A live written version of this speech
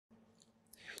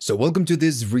So welcome to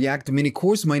this React mini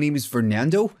course. My name is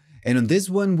Fernando, and on this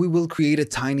one, we will create a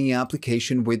tiny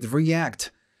application with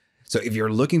React. So if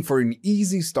you're looking for an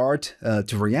easy start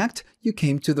to React, you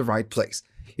came to the right place.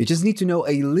 You just need to know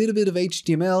a little bit of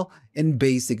HTML and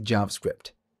basic JavaScript.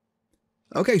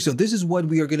 Okay, so this is what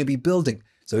we are going to be building.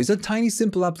 So it's a tiny,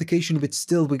 simple application, but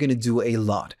still we're going to do a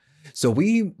lot. So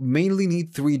we mainly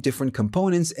need three different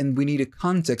components, and we need a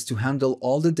context to handle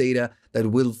all the data that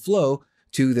will flow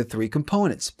to the three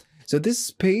components. So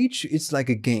this page, it's like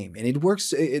a game, and it works.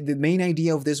 The main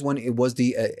idea of this one, it was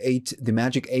the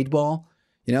magic 8-ball.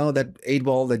 You know, that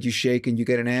 8-ball that you shake and you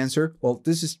get an answer. Well,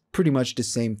 this is pretty much the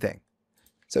same thing.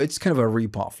 So it's kind of a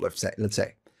ripoff, let's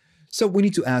say. So we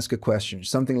need to ask a question,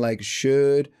 something like,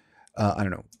 should, I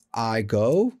don't know, I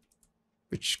go,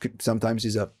 which sometimes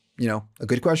is a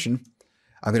good question.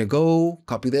 I'm going to go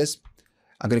copy this.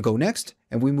 I'm going to go next,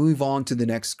 and we move on to the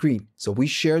next screen. So we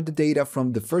share the data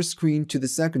from the first screen to the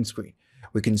second screen.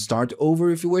 We can start over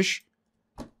if you wish.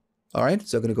 All right,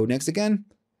 so I'm going to go next again.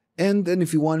 And then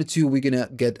if you wanted to, we're going to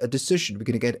get a decision. We're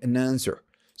going to get an answer.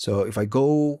 So if I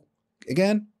go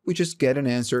again, we just get an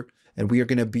answer, and we are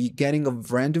going to be getting a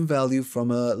random value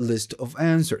from a list of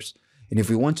answers. And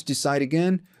if we want to decide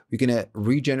again, we're going to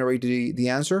regenerate the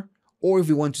answer. Or if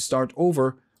we want to start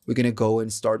over, we're going to go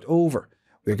and start over.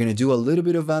 We're going to do a little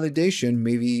bit of validation,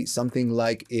 maybe something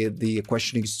like if the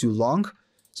questioning is too long.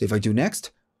 So if I do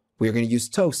next, we're going to use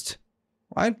toast,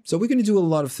 right? So we're going to do a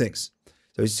lot of things.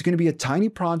 So it's going to be a tiny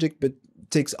project, but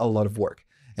it takes a lot of work.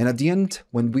 And at the end,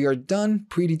 when we are done,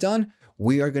 pretty done,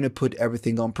 we are going to put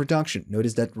everything on production.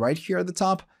 Notice that right here at the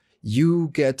top,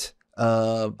 you get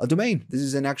a domain. This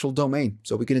is an actual domain.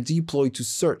 So we're going to deploy to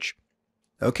search.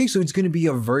 Okay, so it's going to be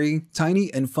a very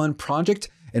tiny and fun project.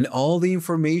 And all the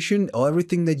information,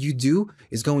 everything that you do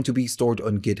is going to be stored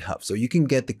on GitHub. So you can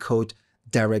get the code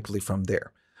directly from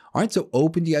there. All right, so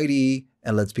open the IDE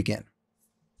and let's begin.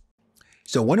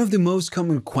 So one of the most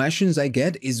common questions I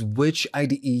get is which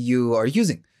IDE you are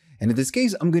using. And in this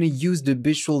case, I'm going to use the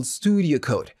Visual Studio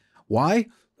Code. Why?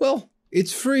 Well,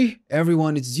 it's free.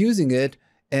 Everyone is using it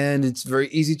and it's very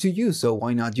easy to use. So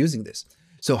why not using this?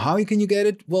 So how can you get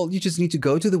it? Well, you just need to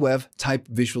go to the web, type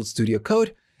Visual Studio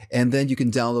Code, and then you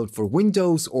can download for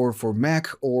Windows or for Mac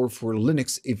or for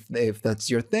Linux. If that's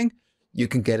your thing, you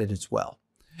can get it as well.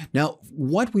 Now,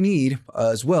 what we need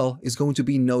as well is going to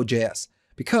be Node.js,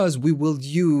 because we will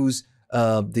use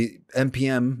the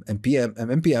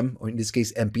npm, or in this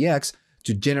case, npx,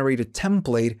 to generate a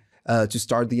template to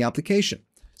start the application.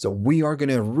 So we are going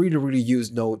to really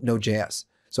use Node.js.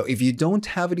 So if you don't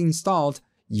have it installed,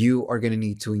 you are going to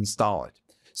need to install it.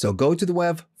 So go to the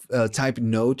web, type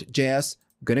Node.js.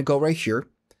 I'm going to go right here.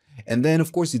 And then,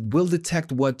 of course, it will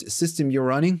detect what system you're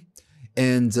running.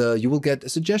 And you will get a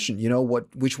suggestion,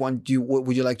 which one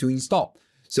would you like to install?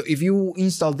 So if you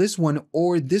install this one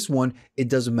or this one, it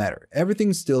doesn't matter.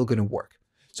 Everything's still going to work.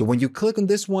 So when you click on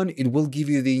this one, it will give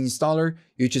you the installer.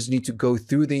 You just need to go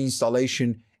through the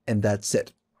installation, and that's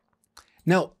it.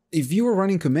 Now, if you are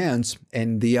running commands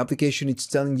and the application is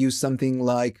telling you something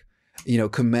like,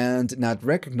 command not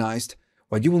recognized,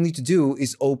 what you will need to do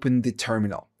is open the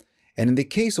terminal. And in the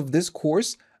case of this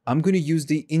course, I'm going to use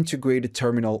the integrated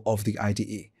terminal of the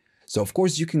IDE. So of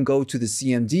course you can go to the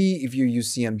CMD. If you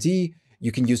use CMD,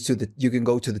 you can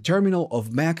go to the terminal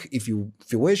of Mac if you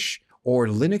wish, or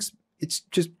Linux. It's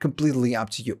just completely up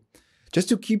to you. Just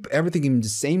to keep everything in the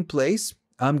same place,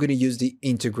 I'm going to use the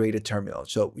integrated terminal.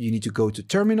 So you need to go to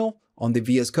terminal on the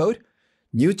VS Code,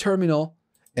 new terminal,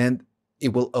 and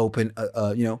it will open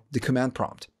the command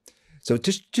prompt. So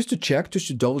just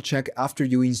to double check after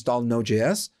you install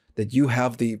Node.js that you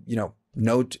have the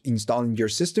Node installed in your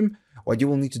system, what you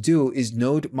will need to do is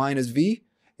node -v,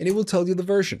 and it will tell you the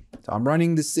version. So I'm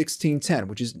running the 16.10,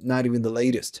 which is not even the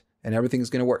latest, and everything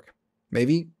is going to work.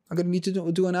 Maybe I'm going to need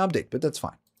to do an update, but that's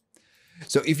fine.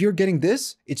 So if you're getting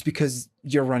this, it's because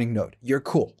you're running Node. You're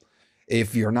cool.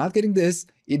 If you're not getting this,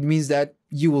 it means that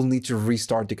you will need to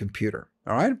restart the computer.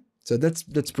 All right. So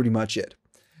that's pretty much it.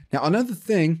 Now, another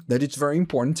thing that it's very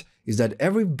important is that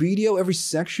every video, every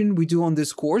section we do on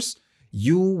this course,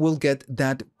 you will get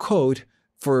that code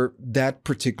for that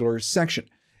particular section.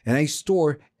 And I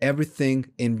store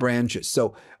everything in branches.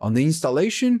 So on the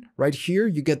installation right here,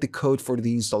 you get the code for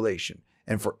the installation.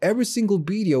 And for every single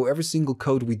video, every single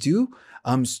code we do,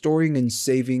 I'm storing and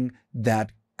saving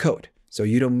that code, so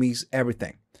you don't miss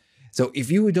everything. So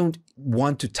if you don't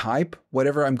want to type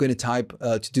whatever I'm going to type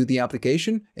to do the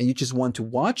application, and you just want to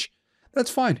watch,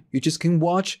 that's fine. You just can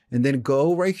watch and then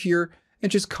go right here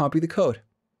and just copy the code,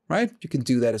 right? You can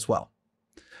do that as well.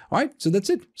 All right, so that's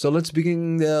it. So let's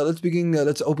open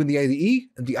the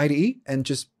IDE and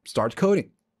just start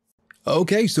coding.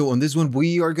 Okay, so on this one,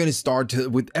 we are going to start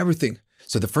with everything.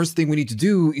 So the first thing we need to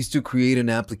do is to create an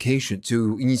application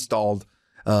to install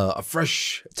a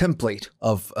fresh template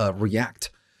of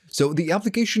React. So the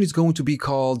application is going to be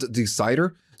called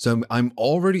Decider. So I'm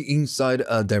already inside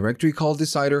a directory called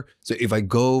Decider. So if I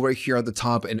go right here at the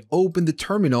top and open the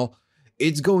terminal,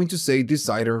 it's going to say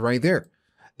Decider right there.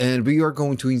 And we are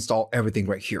going to install everything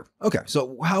right here. Okay,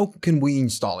 so how can we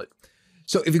install it?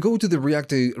 So if you go to the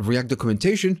React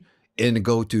documentation and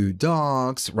go to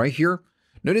docs right here,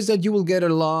 notice that you will get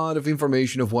a lot of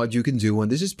information of what you can do.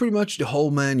 And this is pretty much the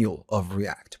whole manual of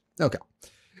React. Okay,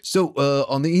 so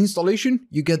on the installation,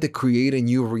 you get the create a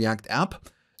new React app.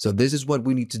 So this is what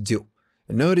we need to do.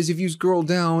 And notice if you scroll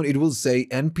down, it will say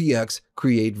npx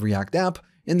create React app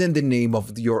and then the name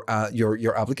of your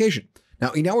application.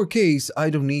 Now, in our case, I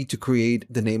don't need to create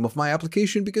the name of my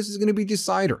application because it's going to be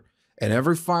Decider. And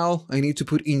every file I need to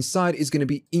put inside is going to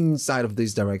be inside of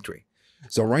this directory.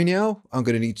 So right now, I'm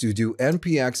going to need to do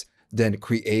npx, then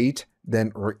create,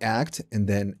 then react, and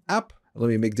then app. Let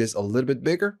me make this a little bit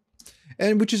bigger.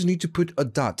 And we just need to put a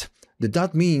dot. The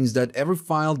dot means that every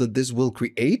file that this will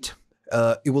create,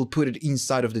 it will put it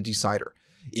inside of the Decider.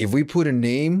 If we put a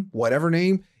name, whatever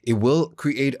name, it will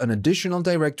create an additional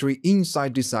directory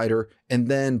inside Decider and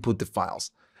then put the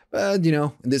files. But, you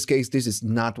know, in this case, this is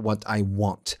not what I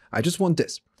want. I just want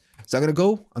this. So I'm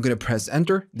going to press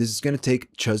enter. This is going to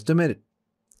take just a minute.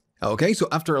 Okay, so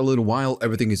after a little while,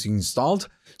 everything is installed.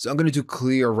 So I'm going to do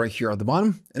clear right here at the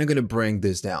bottom, and I'm going to bring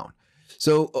this down.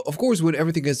 So, of course, when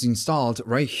everything is installed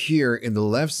right here in the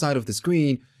left side of the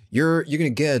screen, you're going to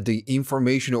get the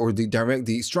information or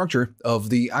the structure of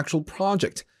the actual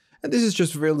project. And this is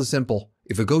just really simple.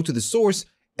 If I go to the source,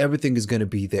 everything is going to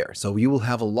be there. So you will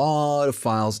have a lot of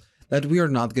files that we are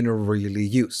not going to really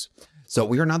use. So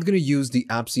we are not going to use the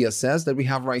app CSS that we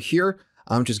have right here.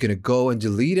 I'm just going to go and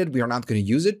delete it. We are not going to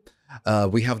use it.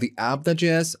 We have the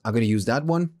app.js. I'm going to use that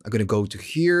one. I'm going to go to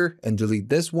here and delete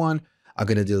this one. I'm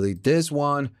going to delete this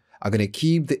one. I'm going to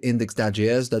keep the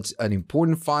index.js. That's an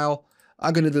important file.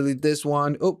 I'm going to delete this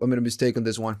one. Oh, I made a mistake on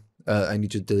this one. I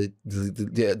need to delete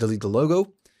the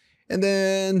logo. And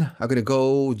then I'm going to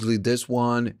go delete this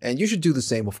one. And you should do the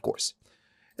same, of course.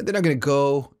 And then I'm going to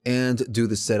go and do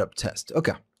the setup test.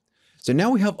 Okay. So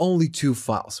now we have only two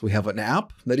files. We have an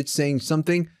app that it's saying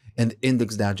something and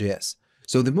index.js.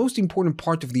 So the most important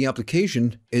part of the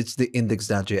application is the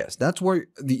index.js. That's where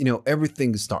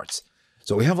everything starts.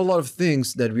 So we have a lot of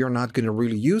things that we are not going to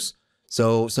really use.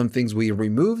 So some things we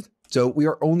removed. So we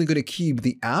are only going to keep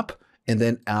the app and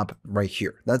then app right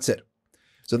here. That's it.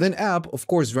 So then app, of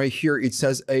course, right here, it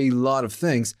says a lot of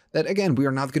things that, again, we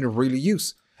are not going to really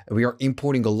use. We are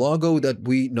importing a logo that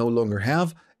we no longer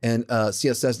have and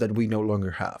CSS that we no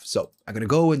longer have. So I'm going to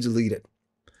go and delete it.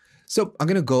 So I'm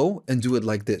going to go and do it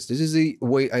like this. This is the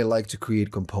way I like to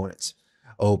create components.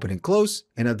 Open and close.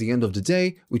 And at the end of the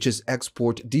day, we just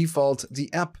export default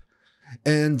the app.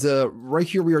 And right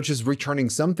here, we are just returning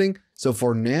something. So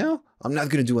for now, I'm not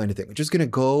going to do anything. I'm just going to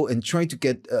go and try to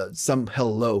get some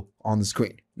hello on the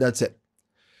screen. That's it.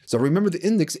 So remember, the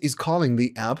index is calling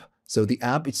the app. So the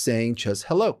app is saying just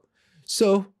hello.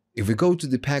 So if we go to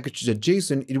the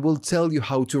package.json, it will tell you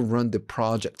how to run the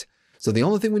project. So the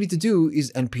only thing we need to do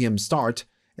is npm start.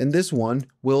 And this one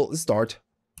will start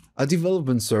a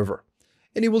development server.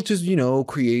 And it will just,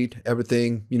 create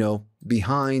everything,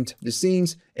 behind the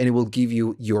scenes, and it will give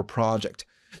you your project.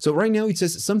 So right now it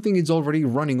says something is already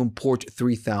running on port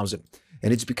 3000.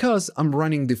 And it's because I'm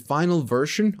running the final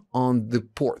version on the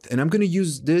port. And I'm going to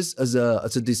use this as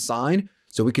a design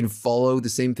so we can follow the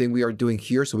same thing we are doing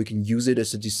here. So we can use it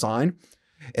as a design.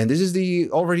 And this is the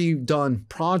already done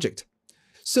project.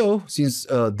 So since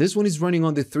this one is running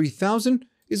on the 3000,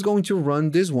 it's going to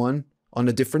run this one on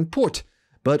a different port.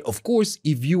 But of course,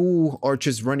 if you are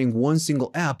just running one single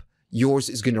app, yours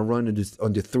is going to run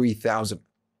on the 3000.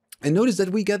 And notice that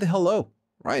we get the hello,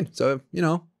 right? So,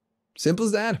 simple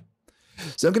as that.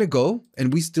 So I'm going to go,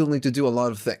 and we still need to do a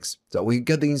lot of things. So we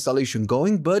get the installation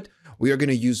going, but we are going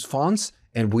to use fonts,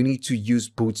 and we need to use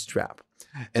Bootstrap.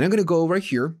 And I'm going to go right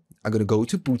here. I'm going to go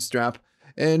to Bootstrap.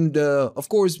 And of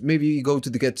course, maybe you go to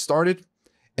the Get Started.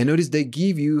 And notice they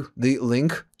give you the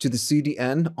link to the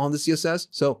CDN on the CSS.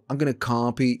 So I'm going to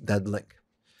copy that link.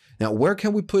 Now, where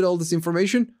can we put all this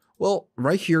information? Well,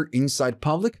 right here inside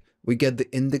public, we get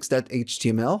the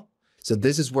index.html. So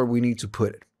this is where we need to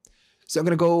put it. So I'm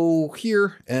going to go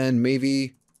here and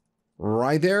maybe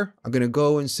right there, I'm going to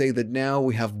go and say that now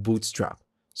we have Bootstrap.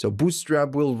 So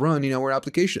Bootstrap will run in our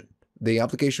application. The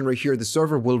application right here, the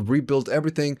server will rebuild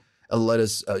everything and let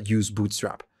us use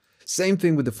Bootstrap. Same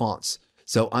thing with the fonts.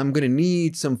 So I'm going to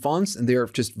need some fonts, and they're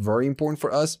just very important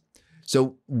for us.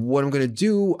 So what I'm going to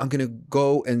do, I'm going to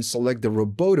go and select the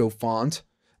Morioh font.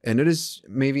 And notice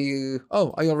maybe,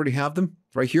 oh, I already have them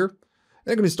right here.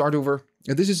 And I'm going to start over.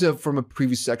 And this is from a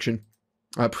previous section,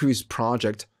 previous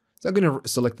project. So I'm going to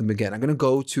select them again. I'm going to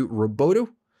go to Morioh.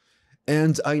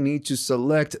 And I need to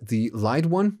select the light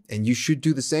one. And you should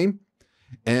do the same.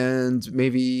 And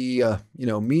maybe,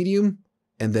 medium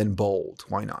and then bold.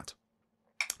 Why not?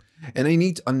 And I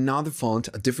need another font,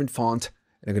 a different font.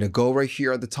 And I'm going to go right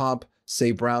here at the top,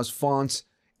 say browse fonts.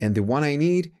 And the one I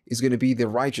need is going to be the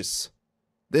Righteous.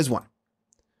 This one.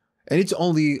 And it's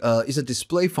only, it's a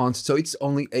display font, so it's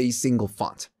only a single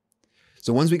font.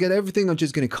 So once we get everything, I'm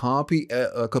just going to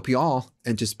copy all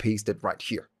and just paste it right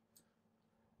here.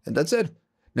 And that's it.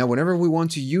 Now, whenever we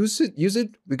want to use it,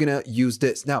 we're going to use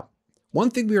this. Now, one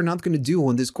thing we are not going to do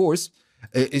on this course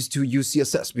is to use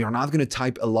CSS. We are not going to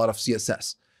type a lot of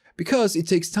CSS because it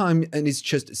takes time and it's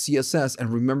just CSS.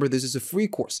 And remember, this is a free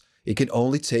course. It can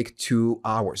only take 2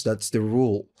 hours. That's the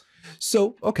rule.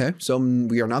 So, okay, so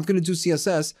we are not going to do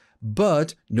CSS,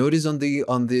 but notice on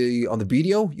the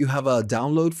video, you have a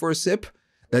download for a zip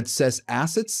that says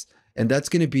assets, and that's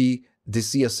going to be the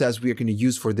CSS we are going to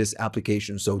use for this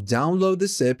application. So download the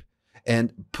zip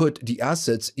and put the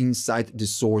assets inside the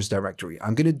source directory.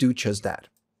 I'm going to do just that.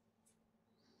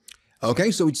 Okay,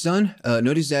 so it's done.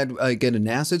 Notice that I get an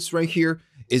assets right here.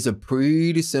 It's a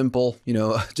pretty simple,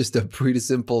 just a pretty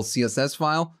simple CSS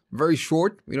file. Very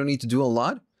short. We don't need to do a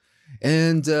lot.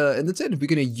 And that's it. We're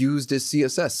going to use this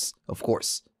CSS, of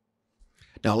course.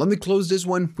 Now, let me close this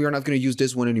one. We are not going to use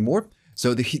this one anymore.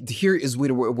 So here is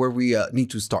where we need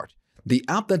to start. The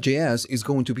app.js is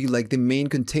going to be like the main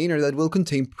container that will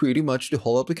contain pretty much the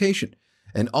whole application.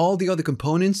 And all the other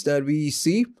components that we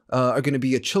see are going to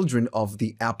be children of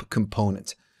the app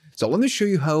component. So let me show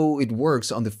you how it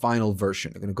works on the final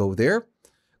version. I'm going to go there.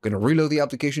 I'm going to reload the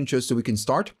application just so we can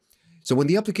start. So when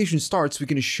the application starts, we're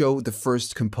going to show the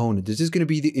first component. This is going to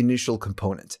be the initial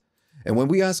component. And when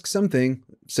we ask something,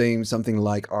 saying something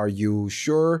like, are you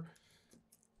sure?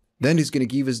 Then it's going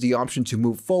to give us the option to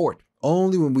move forward.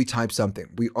 Only when we type something.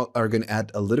 We are going to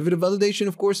add a little bit of validation,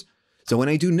 of course. So when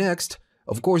I do next,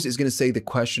 of course, it's going to say the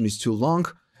question is too long.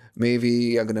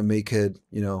 Maybe I'm going to make it,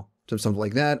 something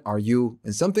like that. Are you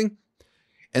and something?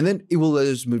 And then it will let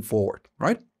us move forward,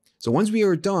 right? So once we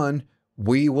are done,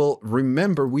 we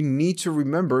need to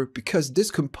remember because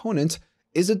this component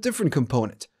is a different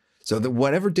component. So that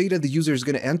whatever data the user is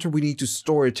going to enter, we need to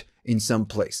store it in some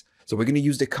place. So we're going to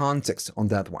use the context on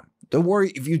that one. Don't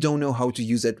worry if you don't know how to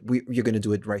use it, you're going to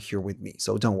do it right here with me.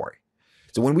 So don't worry.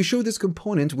 So when we show this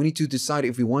component, we need to decide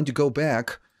if we want to go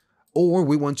back or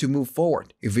we want to move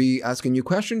forward. If we ask a new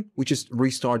question, we just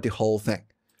restart the whole thing.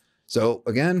 So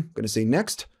again, I'm going to say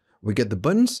next, we get the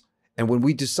buttons. And when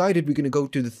we decided, we're going to go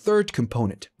to the third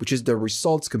component, which is the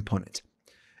results component.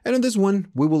 And on this one,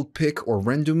 we will pick or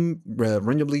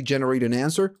randomly generate an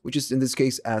answer, which is in this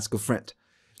case, ask a friend.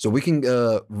 So we can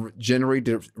generate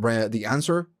the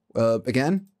answer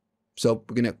again. So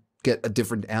we're going to get a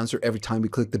different answer every time we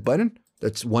click the button.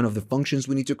 That's one of the functions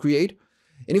we need to create.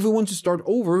 And if we want to start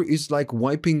over, it's like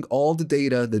wiping all the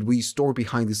data that we store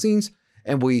behind the scenes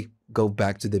and we go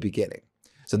back to the beginning.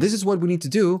 So this is what we need to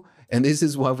do. And this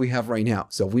is what we have right now.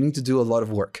 So we need to do a lot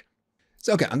of work.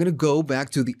 So, okay, I'm going to go back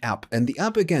to the app. And the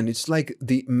app, again, it's like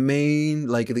the main,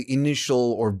 like the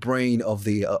initial or brain of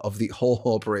the whole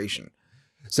operation.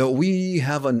 So we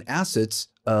have an assets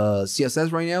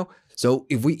CSS right now. So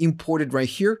if we import it right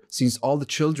here, since all the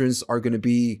childrens are going to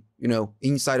be,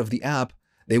 inside of the app,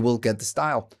 they will get the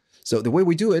style. So the way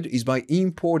we do it is by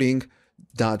importing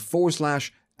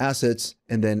 /assets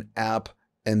and then app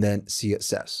and then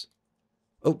CSS.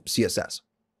 Oh, CSS.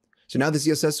 So now the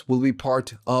CSS will be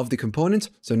part of the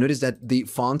component. So notice that the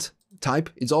font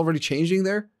type is already changing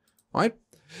there, right?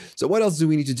 So what else do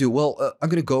we need to do? Well, I'm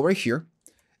going to go right here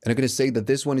and I'm going to say that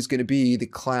this one is going to be the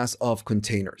class of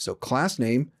container. So class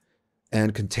name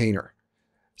and container.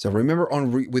 So remember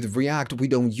with React, we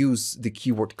don't use the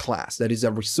keyword class. That is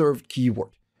a reserved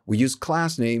keyword. We use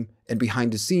class name and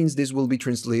behind the scenes, this will be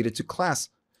translated to class.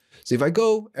 So if I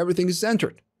go, everything is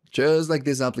entered. Just like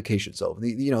this application. So,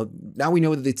 now we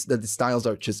know that the styles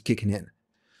are just kicking in.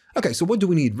 Okay, so what do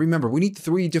we need? Remember, we need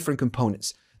 3 different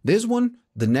components. This one,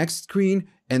 the next screen,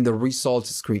 and the results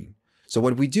screen. So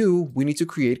what we do, we need to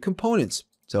create components.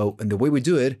 So, and the way we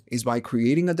do it is by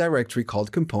creating a directory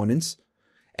called components,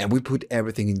 and we put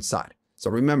everything inside.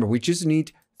 So remember, we just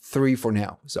need 3 for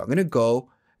now. So I'm going to go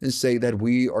and say that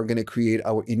we are going to create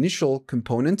our initial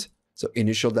component. So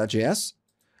initial.js.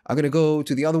 I'm going to go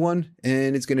to the other one,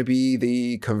 and it's going to be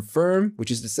the confirm, which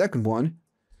is the second one.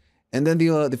 And then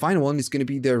the final one is going to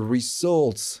be the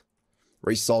results.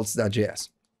 results.js.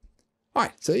 All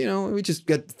right, so, we just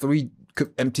get 3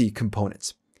 empty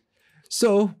components.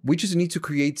 So we just need to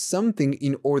create something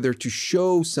in order to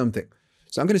show something.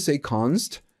 So I'm going to say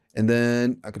const, and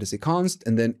then I'm going to say const,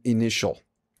 and then initial.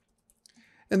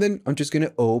 And then I'm just going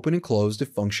to open and close the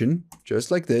function just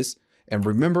like this. And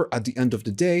remember, at the end of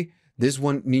the day, this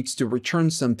one needs to return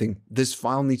something. This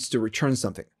file needs to return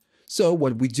something. So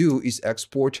what we do is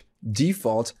export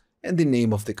default and the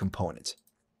name of the component.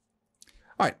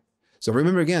 All right. So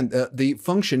remember again, the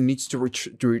function needs to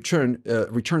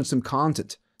return some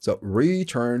content. So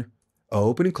return,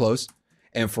 open and close.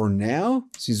 And for now,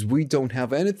 since we don't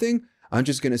have anything, I'm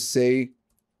just going to say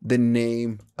the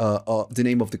name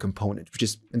of the component, which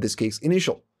is in this case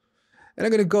initial. And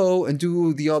I'm going to go and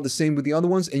do the same with the other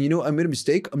ones. And I made a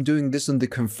mistake. I'm doing this on the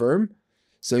confirm.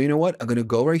 So you know what? I'm going to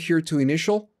go right here to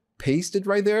initial, paste it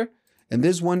right there. And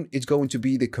this one is going to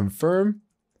be the confirm.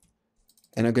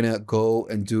 And I'm going to go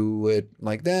and do it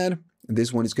like that. And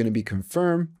this one is going to be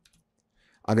confirm.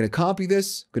 I'm going to copy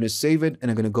this, going to save it,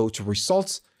 and I'm going to go to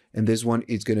results. And this one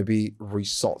is going to be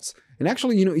results. And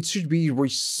actually, it should be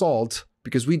result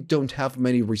because we don't have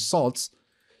many results.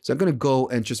 So I'm going to go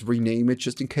and just rename it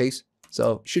just in case.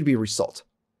 So it should be result.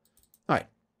 All right.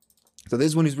 So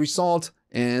this one is result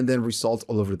and then result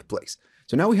all over the place.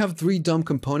 So now we have 3 DOM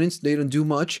components. They don't do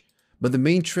much, but the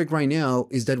main trick right now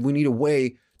is that we need a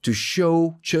way to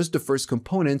show just the first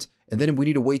component. And then we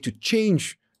need a way to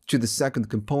change to the second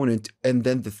component and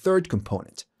then the third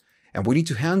component. And we need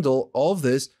to handle all of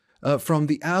this from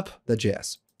the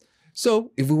app.js.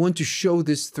 So if we want to show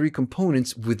these 3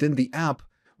 components within the app,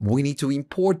 we need to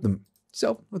import them.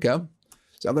 So, okay.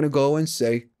 So I'm going to go and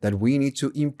say that we need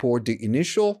to import the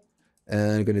initial,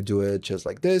 and I'm going to do it just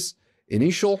like this,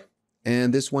 initial.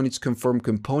 And this one is confirm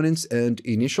components and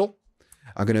initial.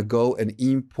 I'm going to go and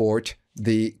import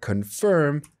the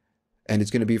confirm, and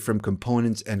it's going to be from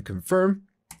components and confirm.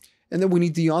 And then we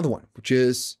need the other one, which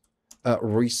is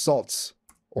results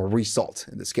or result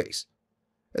in this case.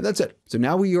 And that's it. So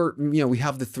now we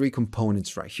have the 3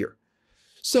 components right here.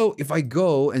 So if I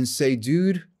go and say,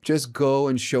 dude, just go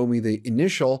and show me the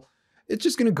initial, it's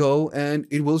just going to go and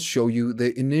it will show you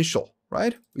the initial,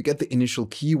 right? We get the initial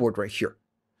keyword right here.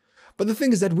 But the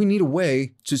thing is that we need a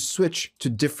way to switch to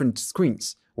different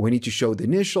screens. We need to show the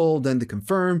initial, then the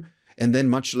confirm, and then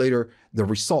much later, the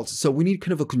results. So we need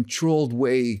kind of a controlled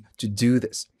way to do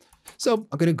this. So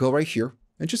I'm going to go right here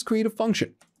and just create a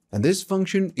function. And this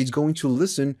function is going to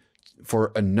listen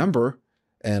for a number.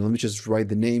 And let me just write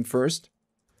the name first.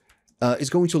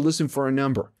 It's going to listen for a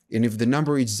number. And if the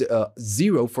number is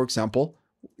 0, for example,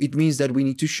 it means that we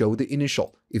need to show the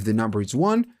initial. If the number is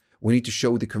 1, we need to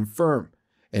show the confirm.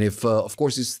 And if, of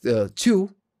course, it's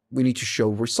 2, we need to show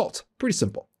result. Pretty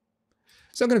simple.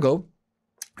 So I'm going to go.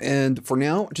 And for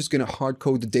now, I'm just going to hard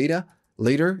code the data.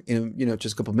 Later, in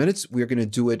just a couple of minutes, we're going to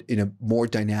do it in a more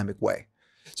dynamic way.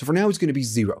 So for now, it's going to be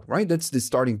 0, right? That's the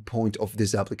starting point of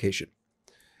this application.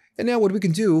 And now what we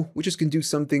can do, we just can do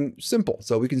something simple.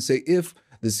 So we can say if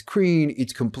the screen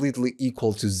is completely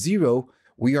equal to 0,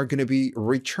 we are going to be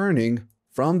returning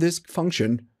from this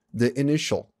function the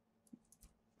initial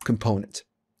component.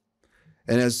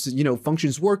 And as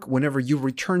functions work, whenever you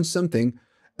return something,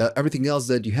 everything else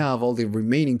that you have, all the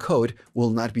remaining code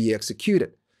will not be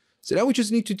executed. So now we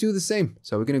just need to do the same.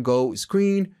 So we're going to go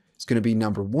screen, it's going to be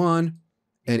number 1.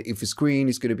 And if the screen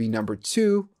is going to be number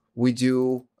 2, we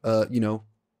do,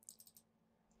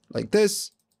 like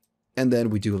this, and then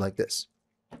we do like this.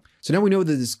 So now we know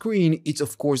that the screen, it's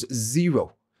of course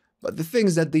 0. But the thing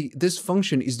is that this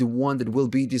function is the one that will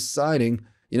be deciding,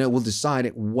 will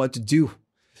decide what to do.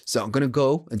 So I'm going to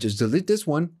go and just delete this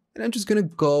one. And I'm just going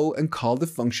to go and call the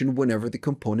function whenever the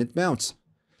component mounts.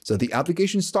 So the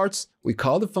application starts, we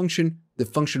call the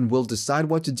function will decide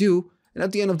what to do. And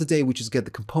at the end of the day, we just get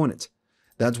the component.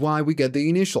 That's why we get the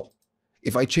initial.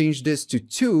 If I change this to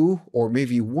 2 or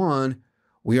maybe 1,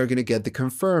 we are going to get the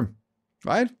confirm,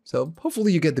 right? So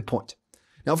hopefully you get the point.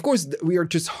 Now, of course, we are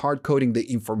just hard coding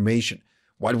the information.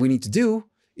 What we need to do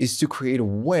is to create a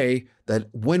way that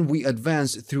when we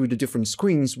advance through the different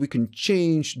screens, we can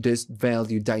change this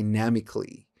value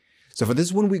dynamically. So for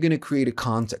this one, we're going to create a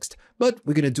context, but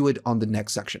we're going to do it on the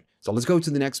next section. So let's go to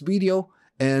the next video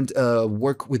and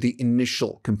work with the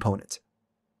initial component.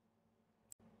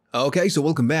 Okay, so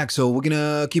welcome back. So we're going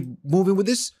to keep moving with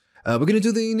this. We're going to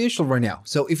do the initial right now.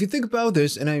 So if you think about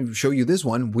this, and I show you this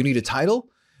one, we need a title,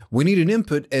 we need an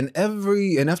input, and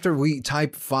after we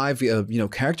type 5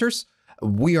 characters,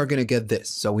 we are going to get this.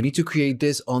 So we need to create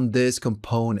this on this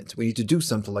component. We need to do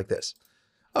something like this.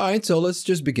 All right, so let's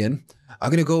just begin. I'm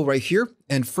going to go right here.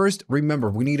 And first,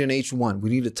 remember, we need an H1. We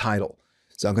need a title.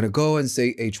 So I'm going to go and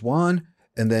say h1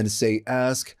 and then say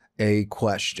ask a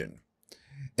question.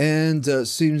 And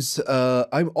since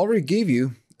I already gave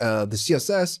you the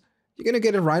CSS, you're going to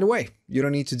get it right away. You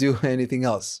don't need to do anything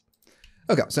else.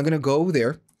 Okay, so I'm going to go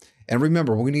there. And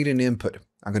remember, we need an input.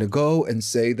 I'm going to go and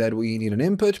say that we need an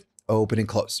input, open and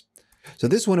close. So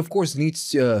this one, of course,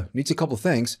 needs a couple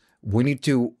things. We need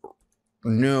to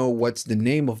know what's the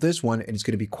name of this one, and it's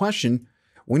going to be question.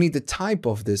 We need the type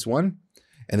of this one,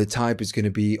 and the type is going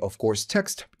to be, of course,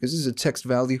 text, because this is a text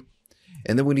value.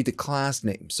 And then we need the class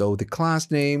name. So the class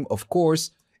name, of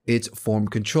course, it's form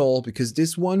control, because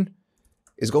this one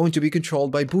is going to be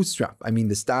controlled by Bootstrap. I mean,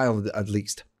 the style at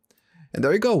least. And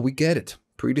there you go, we get it.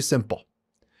 Pretty simple.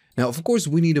 Now, of course,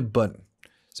 we need a button.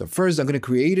 So first I'm going to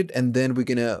create it, and then we're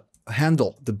going to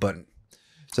handle the button.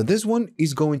 So this one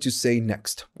is going to say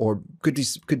next, or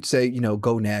could say,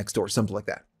 go next or something like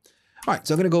that. All right,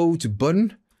 so I'm going to go to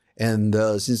button. And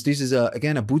since this is,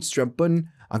 again, a Bootstrap button,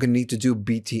 I'm going to need to do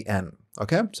btn.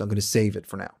 Okay, so I'm going to save it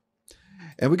for now.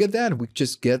 And we get that. We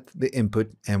just get the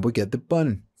input and we get the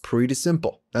button. Pretty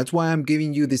simple. That's why I'm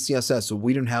giving you the CSS, so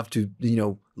we don't have to,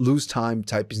 lose time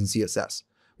typing in CSS.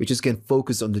 We just can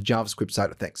focus on the JavaScript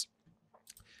side of things.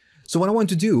 So what I want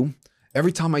to do,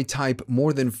 every time I type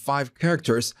more than 5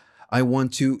 characters, I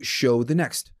want to show the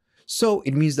next. So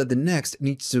it means that the next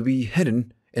needs to be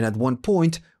hidden, and at one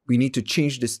point, we need to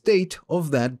change the state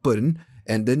of that button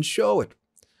and then show it.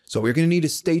 So we're going to need a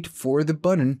state for the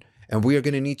button, and we are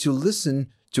going to need to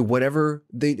listen to whatever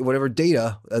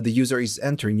data the user is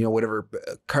entering, whatever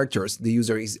characters the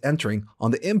user is entering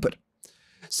on the input.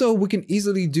 So we can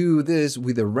easily do this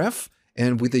with a ref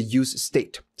and with a use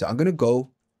state. So I'm going to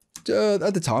go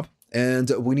at the top,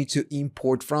 and we need to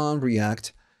import from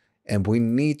React, and we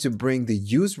need to bring the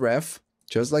use ref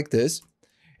just like this.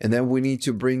 And then we need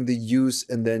to bring the use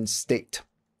and then state.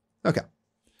 Okay.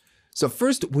 So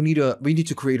first we need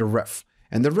to create a ref.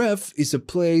 And the ref is a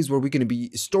place where we're going to be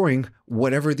storing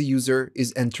whatever the user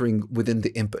is entering within the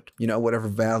input, whatever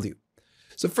value.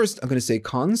 So first I'm going to say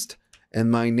const, and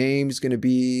my name is going to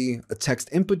be a text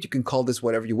input. You can call this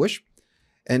whatever you wish.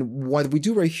 And what we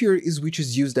do right here is we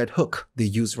just use that hook, the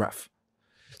use ref.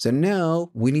 So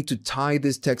now we need to tie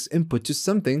this text input to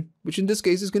something, which in this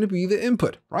case is going to be the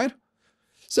input, right?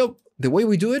 So the way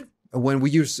we do it when we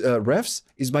use refs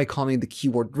is by calling the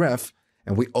keyword ref,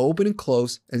 and we open and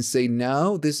close and say,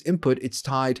 now this input, it's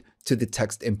tied to the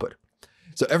text input.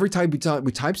 So every time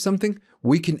we type something,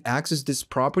 we can access this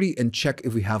property and check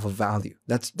if we have a value.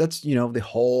 That's the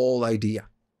whole idea.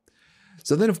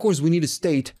 So then, of course, we need a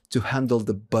state to handle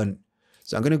the button.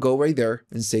 So I'm going to go right there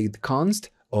and say the const,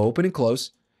 open and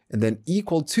close, and then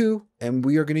equal to, and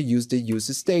we are going to use the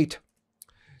use state.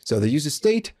 So the use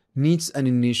state needs an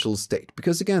initial state,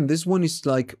 because again, this one is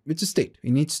like, it's a state.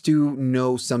 It needs to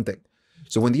know something.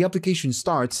 So when the application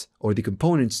starts or the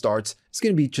component starts, it's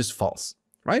going to be just false,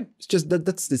 right? It's just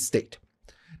that's the state.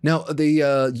 Now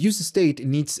the use state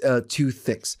needs 2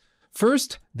 things.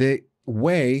 First, the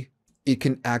way it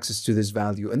can access to this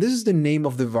value, and this is the name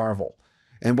of the variable.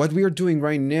 And what we are doing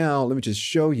right now, let me just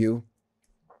show you.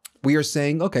 We are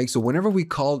saying, okay, so whenever we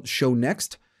call show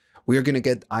next, we are going to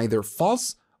get either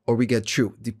false or we get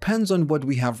true. Depends on what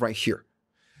we have right here.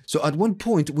 So at one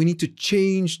point, we need to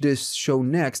change this show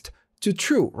next to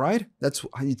true, right?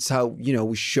 It's how,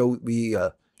 we show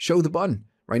the button.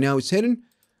 Right now it's hidden.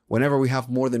 Whenever we have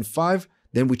more than 5,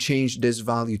 then we change this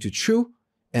value to true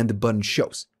and the button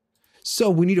shows. So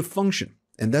we need a function,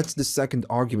 and that's the second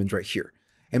argument right here.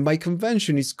 And by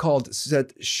convention, it's called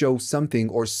set show something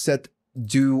or set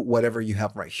do whatever you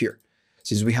have right here.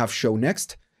 Since we have show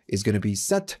next, it's going to be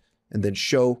set and then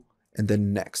show and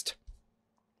then next.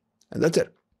 And that's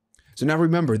it. So now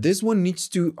remember, this one needs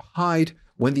to hide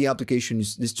when the application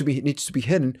needs to be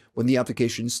hidden when the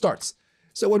application starts.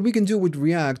 So what we can do with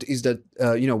React is that,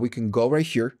 we can go right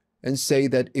here and say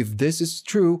that if this is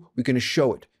true, we're going to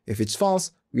show it. If it's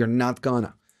false, we are not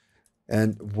gonna.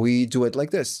 And we do it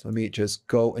like this. Let me just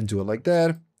go and do it like that.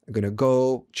 I'm going to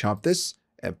go chop this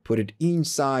and put it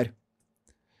inside.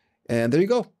 And there you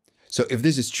go. So if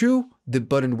this is true, the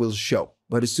button will show.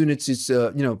 But as soon as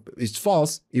it's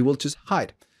false, it will just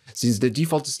hide. Since the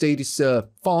default state is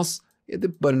false, the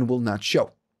button will not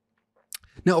show.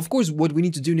 Now, of course, what we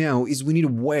need to do now is we need a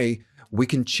way we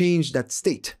can change that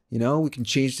state. We can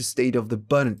change the state of the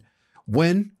button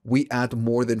when we add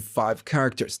more than 5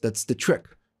 characters. That's the trick.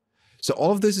 So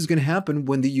all of this is going to happen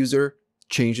when the user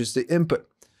changes the input.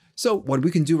 So what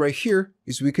we can do right here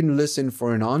is we can listen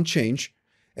for an on change.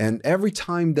 And every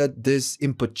time that this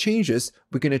input changes,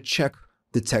 we're going to check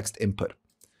the text input.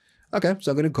 Okay,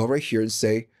 so I'm going to go right here and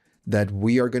say that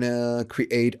we are going to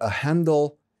create a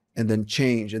handle and then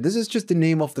change. And this is just the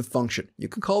name of the function. You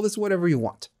can call this whatever you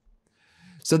want.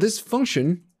 So this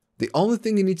function, the only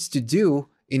thing it needs to do,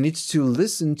 it needs to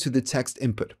listen to the text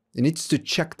input. It needs to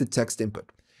check the text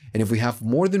input. And if we have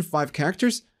more than 5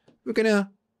 characters, we're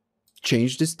gonna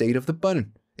change the state of the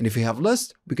button. And if we have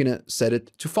less, we're gonna set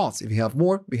it to false. If you have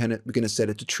more, we're gonna set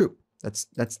it to true.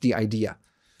 That's the idea.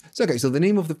 So okay, so the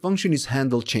name of the function is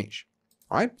handle change.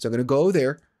 All right, so I'm gonna go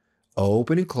there,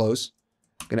 open and close.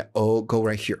 I'm gonna go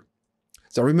right here.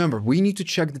 So remember, we need to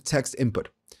check the text input.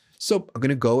 So I'm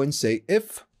gonna go and say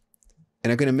if,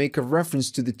 and I'm gonna make a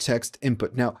reference to the text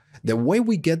input. Now, the way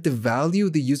we get the value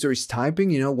the user is typing,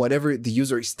 you know, whatever the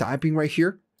user is typing right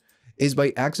here, is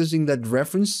by accessing that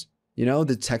reference, you know,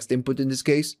 the text input in this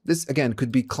case. This again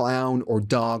could be clown or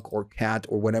dog or cat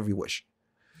or whatever you wish.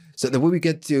 So the way we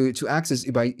get to access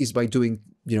is by doing,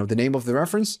 you know, the name of the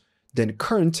reference, then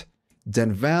current,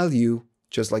 then value,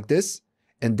 just like this,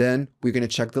 and then we're gonna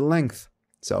check the length.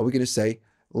 So we're gonna say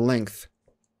length,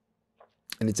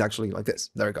 and it's actually like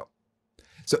this. There we go.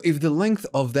 So if the length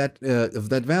of that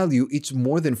value is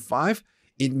more than 5,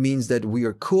 it means that we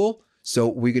are cool. So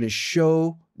we're gonna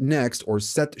show next or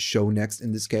set show next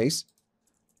in this case,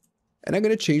 and I'm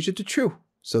gonna change it to true.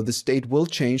 So the state will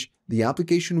change, the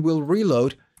application will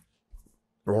reload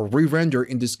or re-render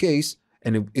in this case,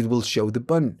 and it will show the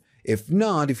button. If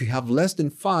not, if you have less than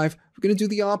 5, we're gonna do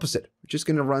the opposite. We're just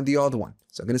gonna run the other one.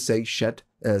 So I'm gonna say set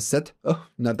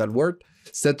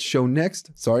show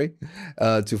next, sorry,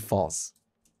 to false.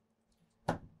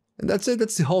 And that's it.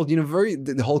 That's the whole, you know,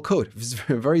 the whole code. It's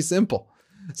very simple.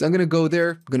 So I'm gonna go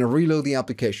there, I'm gonna reload the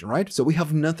application, right? So we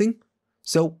have nothing,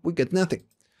 so we get nothing.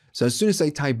 So as soon as I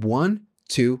type 1,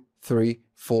 2, 3,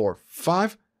 4,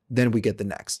 5, then we get the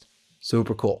next.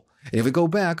 Super cool. And if we go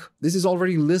back, this is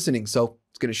already listening, so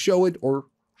it's gonna show it or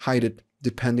hide it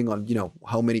depending on, you know,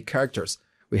 how many characters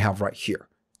we have right here.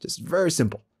 Just very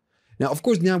simple. Now, of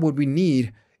course, now what we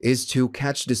need is to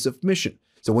catch the submission.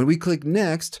 So when we click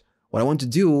next, what I want to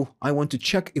do, I want to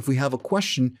check if we have a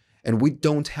question and we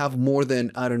don't have more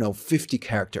than, I don't know, 50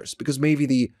 characters, because maybe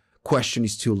the question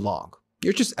is too long.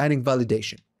 You're just adding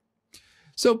validation.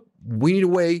 So we need a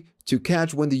way to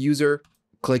catch when the user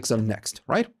clicks on next,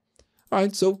 right? All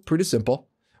right, so pretty simple.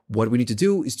 What we need to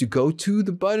do is to go to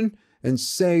the button and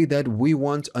say that we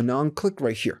want a non-click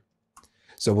right here.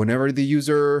 So whenever the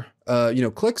user,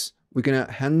 clicks, we're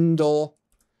gonna handle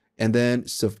and then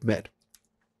submit.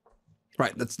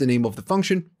 Right, that's the name of the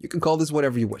function. You can call this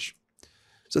whatever you wish.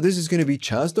 So this is gonna be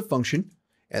just a function,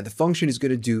 and the function is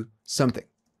gonna do something.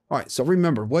 All right, so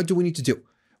remember, what do we need to do?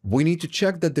 We need to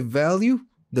check that the value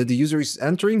that the user is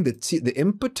entering, the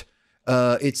input,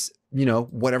 it's, you know,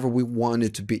 whatever we want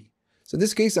it to be. So in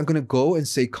this case, I'm gonna go and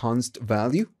say const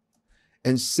value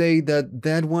and say that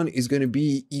that one is gonna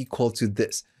be equal to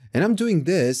this. And I'm doing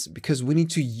this because we need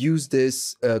to use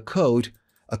this code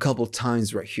a couple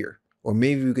times right here, or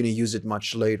maybe we're gonna use it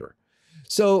much later.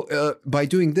 So by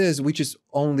doing this, we just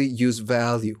only use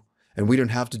value, and we don't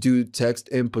have to do text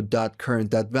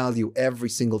input.current.value every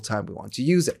single time we want to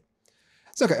use it.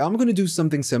 It's okay, I'm gonna do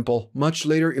something simple. Much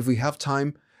later, if we have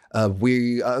time,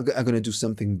 we are gonna do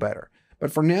something better.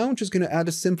 But for now, I'm just gonna add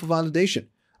a simple validation.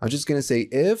 I'm just gonna say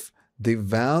if the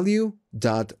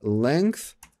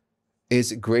value.length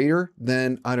is greater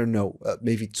than, I don't know,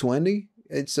 maybe 20,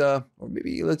 it's, or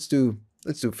maybe let's do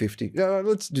 50,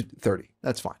 let's do 30,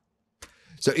 that's fine.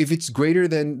 So if it's greater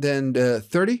than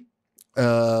 30,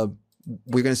 we're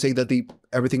gonna say that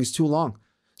everything is too long.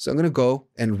 So I'm gonna go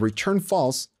and return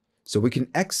false so we can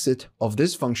exit of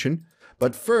this function.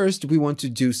 But first we want to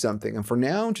do something. And for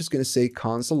now, I'm just gonna say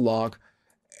console log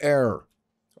error.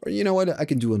 Or you know what, I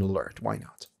can do an alert, why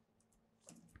not?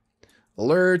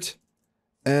 Alert,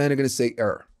 and I'm gonna say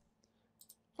error.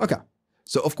 Okay,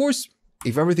 so of course,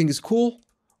 if everything is cool,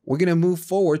 we're gonna move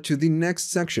forward to the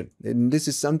next section. And this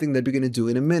is something that we're gonna do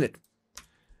in a minute.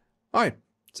 All right,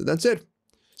 so that's it.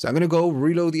 So I'm gonna go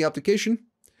reload the application.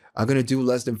 I'm gonna do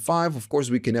less than 5. Of course,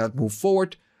 we cannot move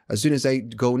forward. As soon as I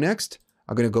go next,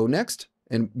 I'm gonna go next,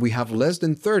 and we have less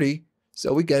than 30,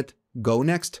 so we get go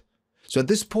next. So at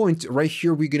this point right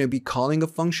here, we're gonna be calling a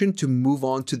function to move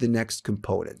on to the next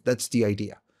component. That's the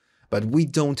idea. But we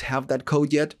don't have that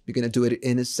code yet. We're gonna do it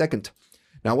in a second.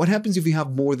 Now, what happens if you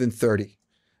have more than 30?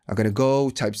 I'm gonna go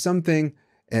type something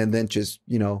and then just,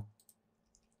 you know,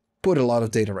 put a lot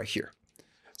of data right here.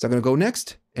 So I'm gonna go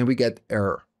next and we get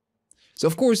error. So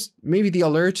of course, maybe the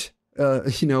alert,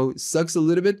 sucks a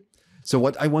little bit. So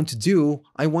what I want to do,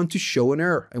 I want to show an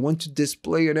error. I want to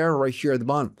display an error right here at the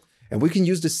bottom. And we can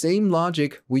use the same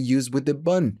logic we use with the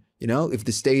button. You know, if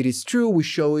the state is true, we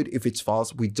show it. If it's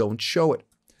false, we don't show it.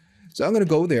 So I'm gonna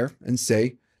go there and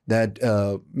say that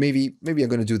maybe I'm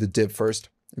going to do the div first.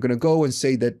 I'm going to go and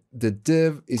say that the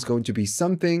div is going to be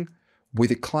something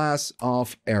with a class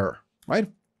of error, right?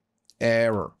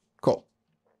 Error. Cool.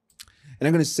 And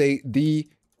I'm going to say the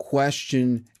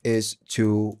question is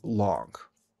too long.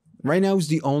 Right now is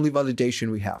the only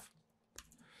validation we have.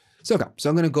 So, okay, so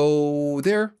I'm going to go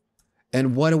there.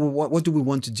 And what do we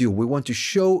want to do? We want to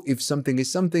show if something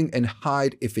is something and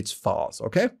hide if it's false,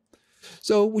 okay?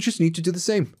 So we just need to do the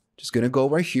same. Just going to go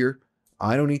right here.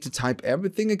 I don't need to type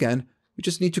everything again. We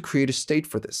just need to create a state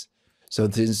for this. So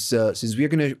since we're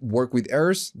going to work with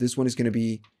errors, this one is going to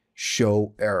be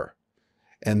show error.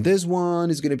 And this one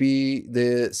is going to be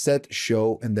the set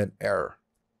show and then error.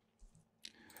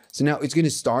 So now it's going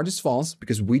to start as false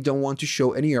because we don't want to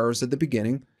show any errors at the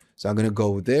beginning. So I'm going to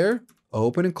go there,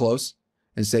 open and close,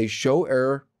 and say show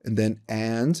error, and then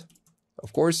and,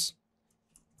 of course.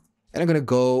 And I'm going to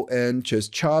go and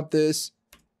just chop this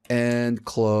and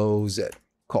close it.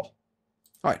 Cool.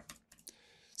 All right.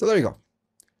 So there you go.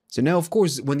 So now, of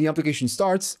course, when the application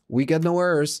starts, we get no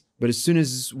errors. But as soon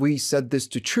as we set this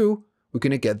to true, we're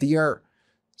going to get the error.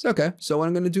 So, okay. So what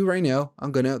I'm going to do right now,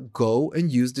 I'm going to go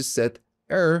and use the set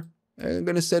error. And I'm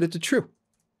going to set it to true.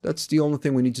 That's the only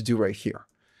thing we need to do right here.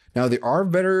 Now, there are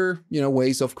better,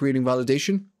 ways of creating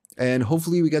validation. And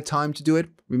hopefully we get time to do it.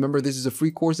 Remember, this is a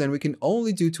free course and we can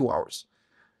only do 2 hours.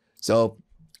 So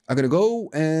I'm going to go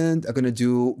and I'm going to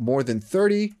do more than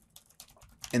 30.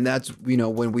 And that's,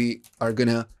 when we are going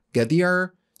to get the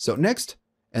error. So next,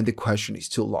 and the question is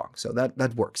too long. So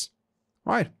that works.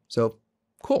 All right. So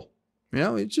cool.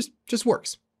 It just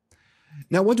works.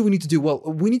 Now, what do we need to do? Well,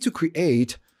 we need to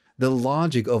create the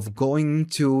logic of going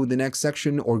to the next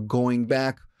section or going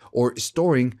back or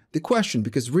storing the question.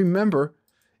 Because remember,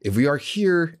 if we are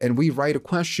here and we write a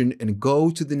question and go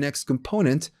to the next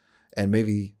component, and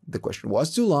maybe the question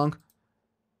was too long,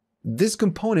 this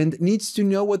component needs to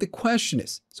know what the question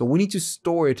is. So we need to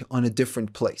store it on a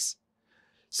different place.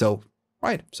 So,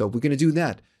 right, so we're going to do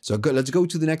that. So let's go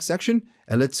to the next section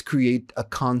and let's create a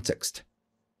context.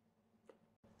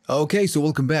 Okay, so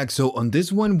welcome back. So on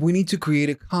this one, we need to create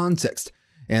a context.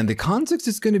 And the context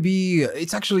is going to be,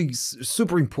 it's actually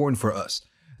super important for us.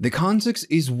 The context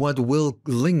is what will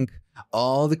link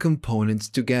all the components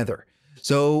together.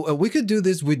 So we could do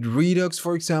this with Redux,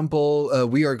 for example.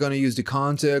 We are going to use the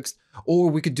context, or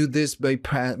we could do this by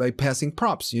passing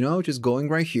props, just going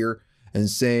right here and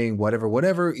saying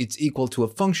whatever, it's equal to a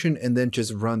function and then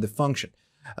just run the function.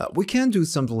 We can do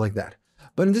something like that.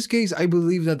 But in this case, I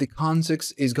believe that the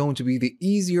context is going to be the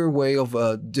easier way of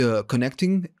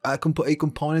connecting a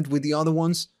component with the other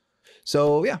ones.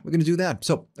 So yeah, we're going to do that.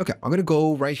 So, okay, I'm going to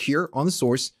go right here on the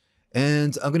source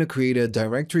and I'm going to create a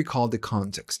directory called the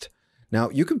context. Now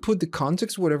you can put the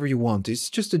context whatever you want. It's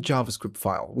just a JavaScript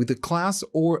file with a class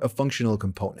or a functional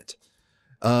component.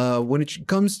 When it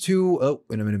comes to, oh,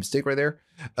 wait a minute, mistake right there.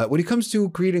 When it comes to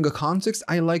creating a context,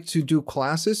 I like to do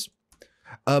classes,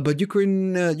 but you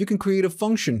can create a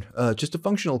function, just a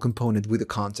functional component with a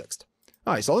context.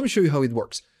 All right, so let me show you how it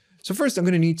works. So first I'm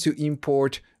going to need to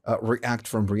import React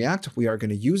from React. We are going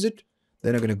to use it.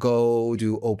 Then I'm going to go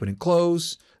do open and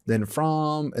close, then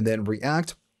from, and then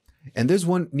React. And this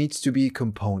one needs to be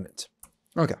component.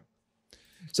 Okay.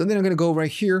 So then I'm going to go right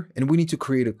here and we need to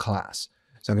create a class.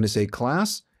 So I'm going to say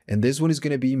class, and this one is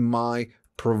going to be my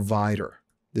provider.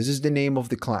 This is the name of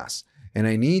the class. And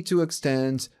I need to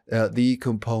extend the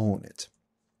component.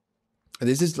 And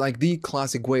this is like the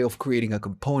classic way of creating a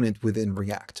component within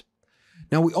React.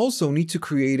 Now we also need to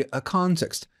create a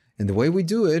context. And the way we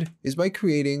do it is by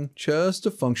creating just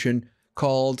a function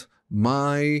called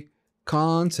my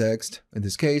context, in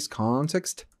this case,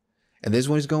 context. And this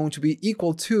one is going to be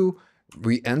equal to,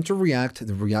 we enter React,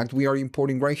 the React we are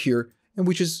importing right here, and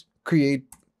we just create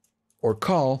or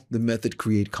call the method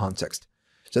create context.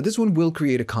 So this one will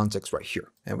create a context right here.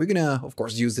 And we're gonna, of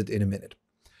course, use it in a minute.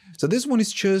 So this one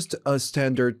is just a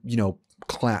standard,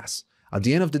 class. At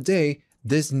the end of the day,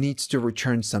 this needs to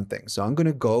return something. So I'm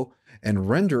gonna go and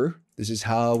render. This is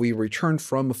how we return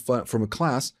from a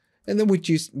class. And then we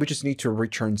just need to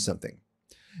return something.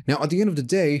 Now, at the end of the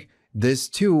day, this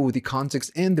too, the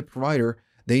context and the provider,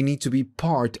 they need to be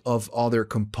part of other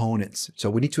components. So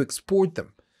we need to export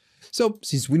them. So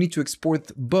since we need to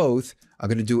export both, I'm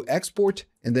going to do export,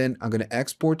 and then I'm going to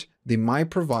export the my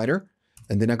provider,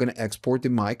 and then I'm going to export the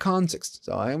my context.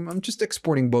 So I'm just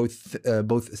exporting both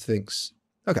things.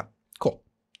 Okay, cool.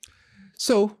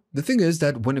 So the thing is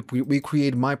that when we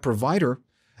create my provider,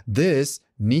 this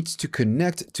needs to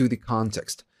connect to the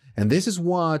context. And this is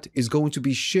what is going to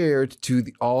be shared to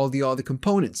all the other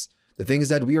components. The thing is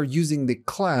that we are using the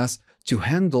class to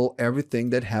handle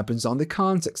everything that happens on the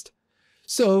context.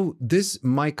 So this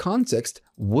my context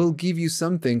will give you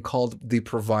something called the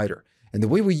provider. And the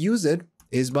way we use it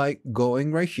is by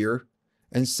going right here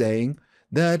and saying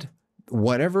that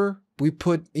whatever we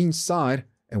put inside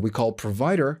and we call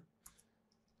provider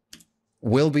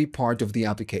will be part of the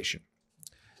application.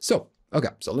 So, okay,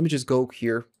 so let me just go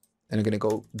here and I'm going to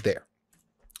go there.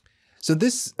 So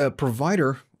this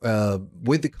provider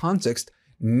with the context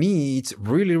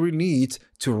really needs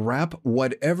to wrap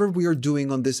whatever we are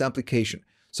doing on this application.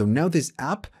 So now this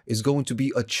app is going to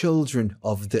be a children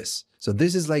of this. So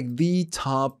this is like the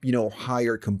top,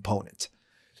 higher component.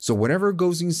 So whatever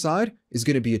goes inside is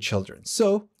going to be a children.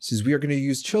 So since we are going to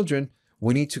use children,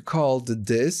 we need to call the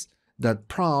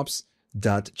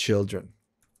this.props.children.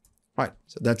 All right,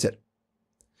 so that's it.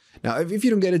 Now, if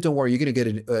you don't get it, don't worry. You're going to get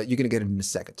it. You're going to get it in a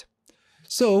second.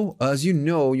 So as you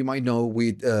might know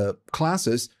with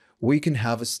classes, we can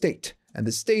have a state, and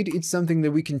the state is something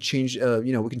that we can change.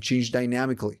 We can change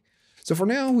dynamically. So for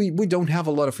now, we don't have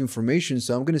a lot of information.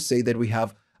 So I'm going to say that we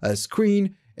have a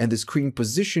screen, and the screen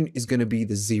position is going to be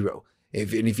the 0.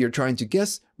 If you're trying to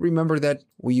guess, remember that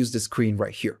we use the screen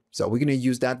right here. So we're going to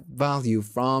use that value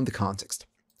from the context.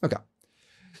 Okay.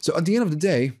 So at the end of the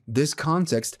day, this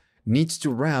context needs to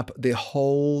wrap the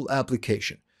whole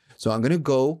application. So I'm going to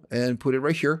go and put it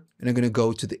right here, and I'm going to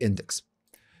go to the index.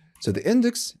 So the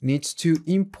index needs to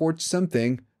import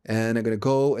something, and I'm going to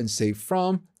go and say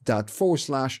from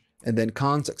 // and then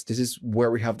context. This is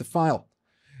where we have the file.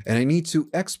 And I need to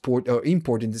export or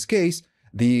import, in this case,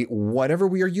 the whatever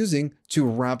we are using to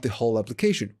wrap the whole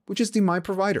application, which is the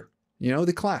myProvider,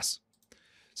 the class.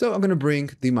 So I'm going to bring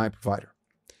the myProvider.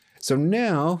 So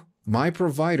now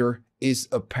myProvider is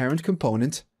a parent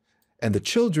component, and the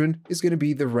children is going to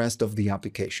be the rest of the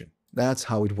application. That's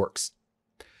how it works.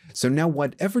 So now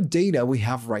whatever data we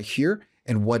have right here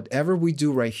and whatever we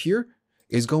do right here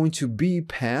is going to be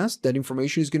passed, that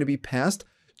information is going to be passed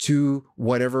to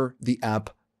whatever the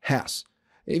app has.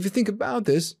 If you think about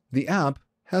this, the app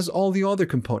has all the other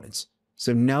components.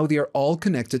 So now they are all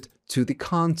connected to the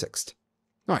context.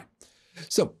 All right.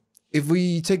 So if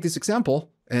we take this example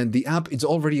and the app is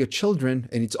already a children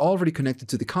and it's already connected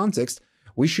to the context,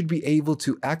 we should be able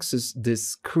to access this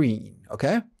screen,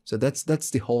 okay? So that's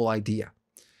the whole idea.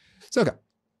 So, okay.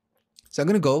 So I'm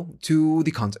going to go to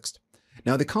the context.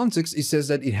 Now the context, it says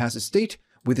that it has a state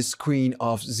with a screen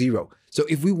of 0. So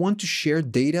if we want to share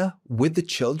data with the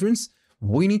children's,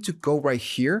 we need to go right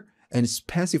here and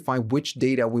specify which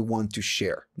data we want to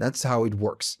share. That's how it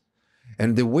works.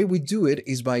 And the way we do it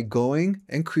is by going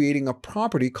and creating a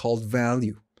property called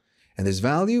value. And this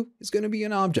value is going to be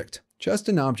an object. Just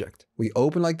an object. We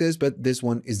open like this, but this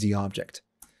one is the object.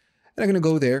 And I'm going to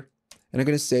go there and I'm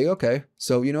going to say, okay,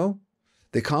 so,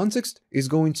 the context is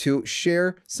going to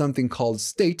share something called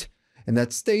state, and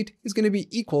that state is going to be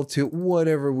equal to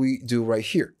whatever we do right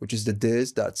here, which is the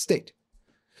this.state.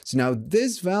 So now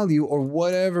this value or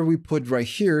whatever we put right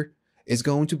here is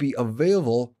going to be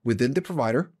available within the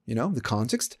provider, the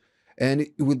context, and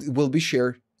it will be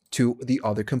shared to the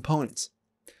other components.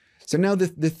 So now the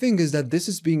thing is that this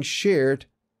is being shared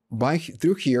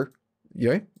through here,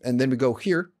 right? And then we go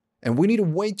here, and we need a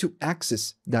way to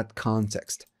access that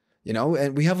context,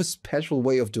 and we have a special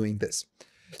way of doing this.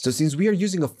 So since we are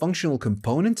using a functional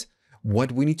component,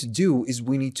 what we need to do is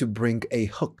we need to bring a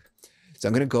hook. So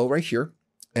I'm going to go right here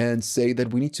and say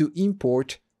that we need to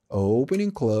import open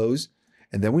and close,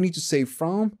 and then we need to say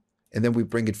from, and then we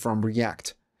bring it from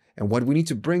React. And what we need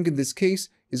to bring in this case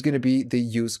is going to be the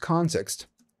use context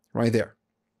right there.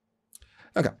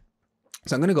 Okay,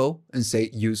 so I'm going to go and say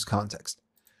use context.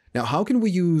 Now, how can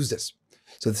we use this?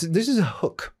 So this is a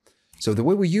hook. So the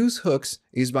way we use hooks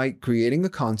is by creating a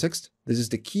context. This is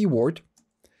the keyword.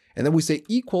 And then we say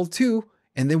equal to,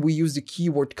 and then we use the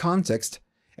keyword context.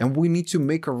 And we need to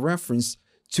make a reference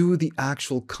to the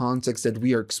actual context that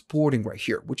we are exporting right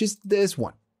here, which is this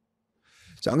one.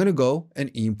 So I'm going to go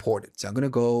and import it. So I'm going to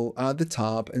go at the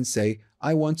top and say,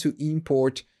 I want to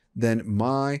import then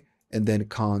my, and then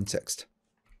context.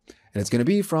 And it's going to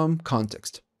be from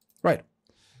context. Right.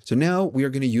 So now we are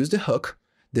going to use the hook.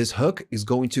 This hook is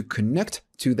going to connect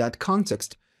to that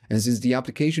context. And since the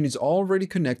application is already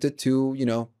connected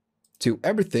to, to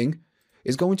everything,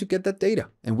 it's going to get that data,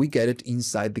 and we get it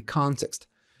inside the context.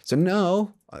 So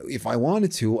now, if I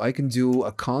wanted to, I can do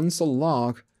a console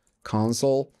log,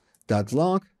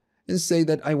 console.log, and say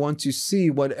that I want to see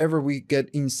whatever we get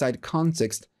inside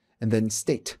context and then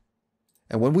state.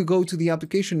 And when we go to the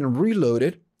application and reload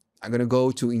it, I'm going to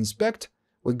go to inspect,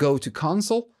 we go to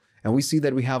console, and we see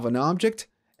that we have an object,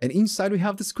 and inside we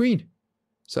have the screen.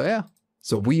 So yeah,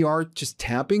 so we are just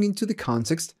tapping into the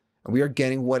context, and we are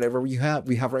getting whatever we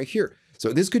have right here.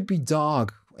 So this could be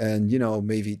dog and,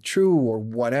 maybe true or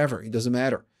whatever. It doesn't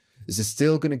matter. This is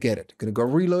still going to get it. Going to go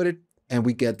reload it and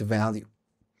we get the value.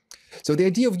 So the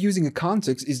idea of using a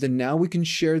context is that now we can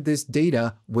share this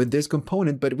data with this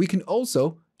component, but we can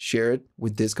also share it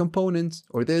with this component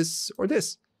or this or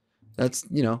this. That's,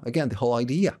 again, the whole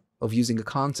idea of using a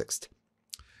context.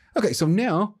 Okay, so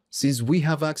now, since we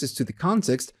have access to the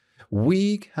context,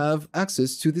 we have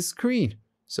access to the screen.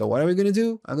 So what are we going to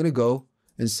do? I'm going to go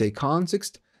and say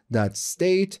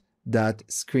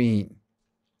context.state.screen.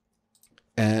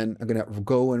 And I'm going to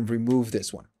go and remove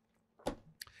this one.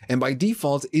 And by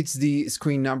default, it's the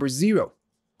screen number 0.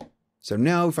 So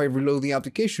now if I reload the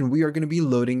application, we are going to be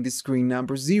loading the screen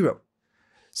number 0.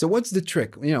 So what's the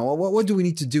trick? What do we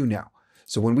need to do now?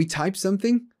 So when we type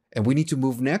something and we need to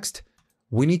move next,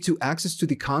 we need to access to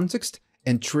the context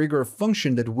and trigger a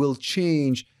function that will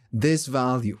change this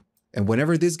value. And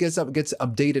whenever this gets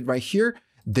updated right here,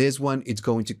 this one is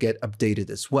going to get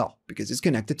updated as well because it's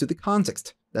connected to the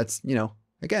context. That's,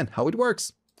 again, how it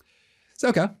works. So,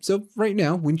 okay, so right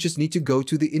now we just need to go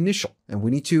to the initial and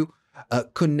we need to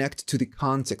connect to the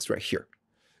context right here.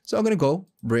 So I'm going to go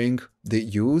bring the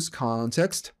use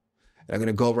context. And I'm going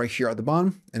to go right here at the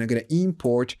bottom and I'm going to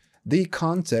import the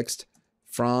context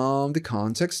from the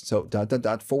context. So ..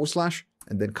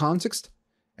 and then context.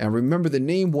 And remember the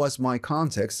name was my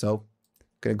context. So I'm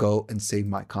going to go and say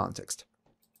my context.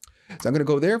 So I'm going to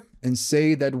go there and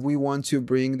say that we want to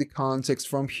bring the context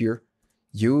from here.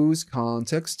 Use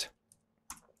context.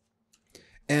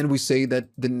 And we say that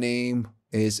the name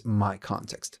is my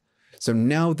context. So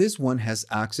now this one has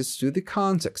access to the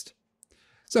context.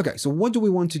 So, okay, so what do we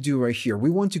want to do right here? We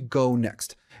want to go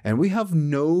next. And we have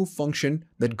no function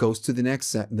that goes to the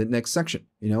next section.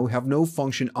 We have no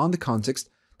function on the context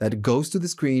that goes to the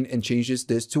screen and changes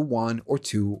this to 1 or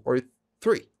 2 or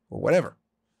 3 or whatever.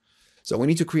 So we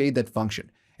need to create that function.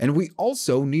 And we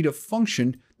also need a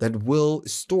function that will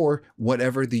store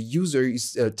whatever the user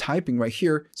is typing right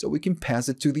here so we can pass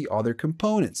it to the other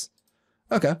components.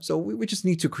 Okay, so we just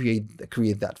need to create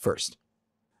that first.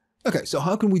 Okay, so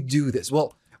how can we do this?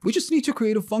 Well, we just need to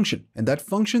create a function, and that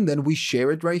function, then we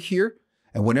share it right here.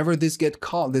 And whenever this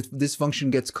function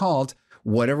gets called,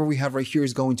 whatever we have right here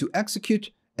is going to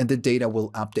execute and the data will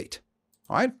update.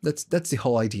 All right, that's the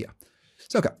whole idea.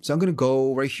 So, okay, so I'm going to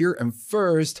go right here and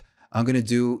first I'm going to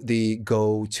do the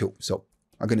go to. So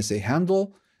I'm going to say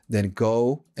handle, then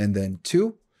go, and then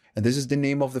to. And this is the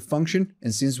name of the function.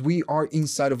 And since we are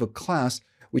inside of a class,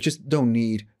 we just don't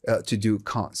need to do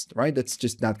const, right? That's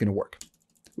just not going to work.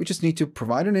 We just need to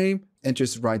provide a name and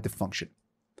just write the function.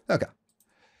 Okay.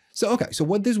 So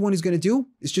what this one is going to do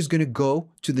is just going to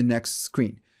go to the next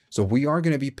screen. So we are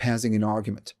going to be passing an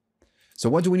argument. So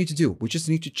what do we need to do? We just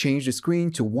need to change the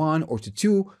screen to 1 or to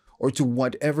 2 or to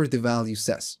whatever the value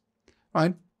says. All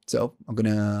right. So I'm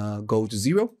going to go to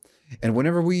 0. And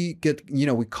whenever we get,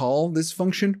 we call this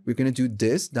function, we're going to do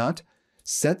this dot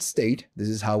set state. This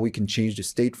is how we can change the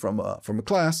state from a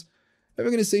class. And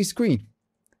we're going to say screen.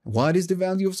 What is the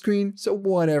value of screen? So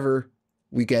whatever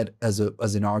we get as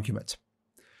an argument.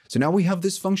 So now we have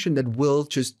this function that will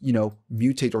just,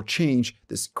 mutate or change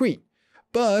the screen.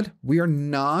 But we are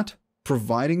not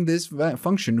providing this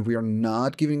function. We are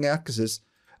not giving access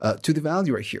to the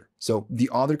value right here. So the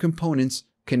other components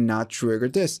cannot trigger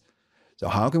this. So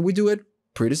how can we do it?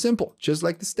 Pretty simple, just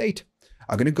like the state.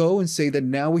 I'm going to go and say that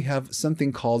now we have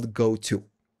something called goTo.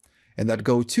 And that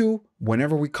goTo,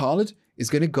 whenever we call it, is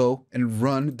going to go and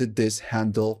run this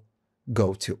handle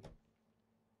goTo.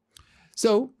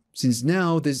 So since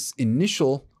now this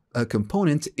initial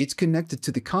component, it's connected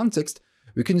to the context,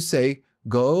 we can say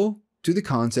go to the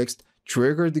context,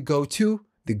 trigger the goTo.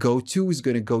 The goTo is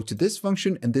going to go to this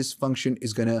function, and this function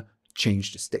is going to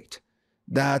change the state.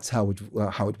 That's how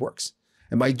it works.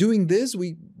 And by doing this,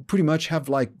 we pretty much have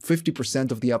like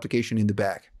 50% of the application in the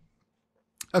bag.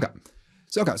 Okay,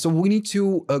 so we need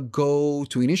to go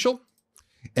to initial.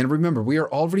 And remember, we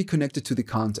are already connected to the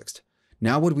context.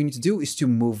 Now what we need to do is to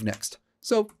move next.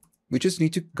 So we just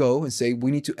need to go and say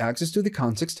we need to access to the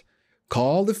context,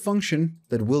 call the function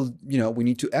that will, we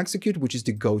need to execute, which is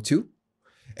the goTo,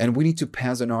 and we need to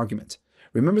pass an argument.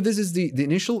 Remember, this is the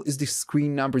initial is the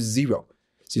screen number 0.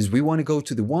 Since we want to go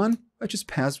to the 1, I just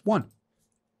pass 1.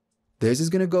 This is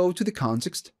going to go to the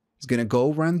context. It's going to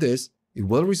go run this. It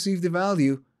will receive the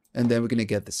value, and then we're going to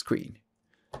get the screen.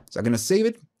 So I'm going to save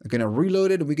it. I'm going to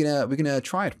reload it, and we're going to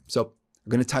try it. So I'm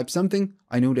going to type something.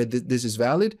 I know that this is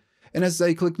valid. And as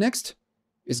I click next,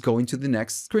 it's going to the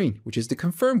next screen, which is the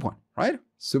confirmed one, right?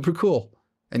 Super cool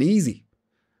and easy.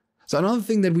 So another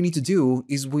thing that we need to do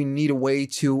is we need a way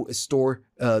to store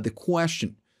the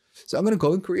question. So I'm going to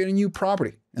go and create a new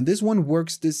property. And this one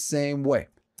works the same way.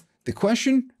 The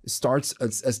question starts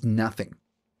as nothing.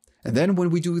 And then when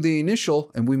we do the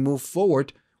initial and we move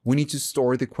forward, we need to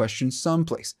store the question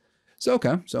someplace. So,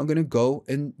 okay, so I'm going to go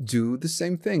and do the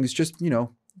same thing. It's just,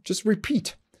 just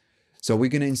repeat. So we're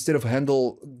going to, instead of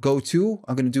handle go to,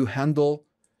 I'm going to do handle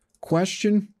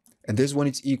question. And this one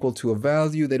is equal to a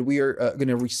value that we are going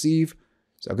to receive.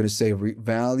 So I'm going to say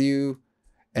value.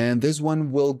 And this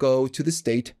one will go to the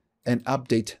state and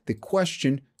update the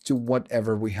question to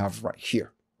whatever we have right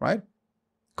here, right?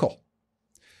 Cool.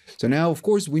 So now, of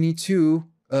course, we need to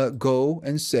go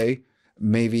and say,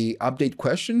 maybe update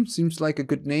question seems like a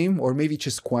good name, or maybe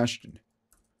just question.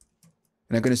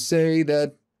 And I'm going to say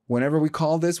that whenever we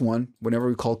call this one, whenever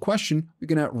we call question, we're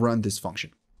going to run this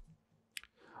function.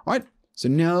 All right. So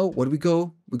now what do we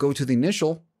go? We go to the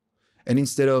initial, and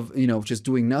instead of, just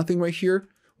doing nothing right here,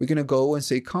 we're going to go and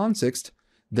say context.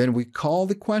 Then we call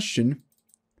the question.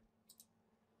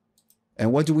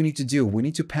 And what do we need to do? We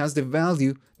need to pass the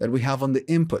value that we have on the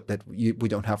input that we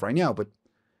don't have right now, but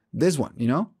this one,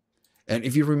 And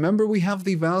if you remember, we have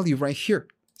the value right here.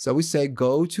 So we say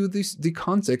go to the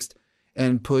context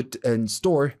and put and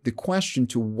store the question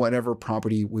to whatever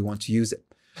property we want to use it.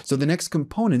 So the next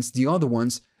components, the other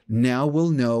ones, now will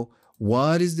know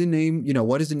what is the name,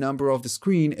 what is the number of the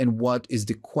screen and what is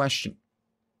the question.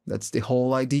 That's the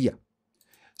whole idea.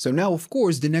 So now, of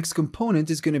course, the next component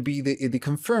is going to be the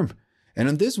confirm. And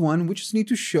on this one, we just need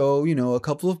to show, a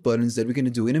couple of buttons that we're going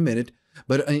to do in a minute.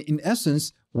 But in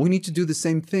essence, we need to do the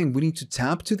same thing. We need to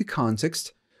tap to the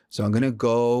context. So I'm going to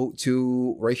go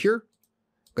to right here.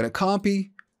 I'm going to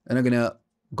copy, and I'm going to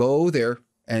go there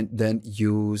and then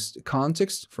use the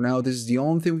context. For now, this is the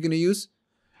only thing we're going to use.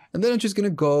 And then I'm just going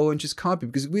to go and just copy,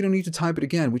 because we don't need to type it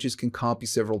again. We just can copy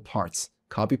several parts.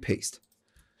 Copy, paste.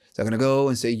 So I'm going to go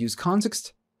and say use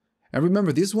context. And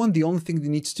remember, this one, the only thing it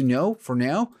needs to know for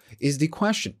now is the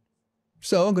question.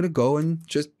 So I'm going to go and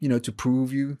just, to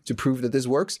prove that this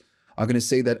works, I'm going to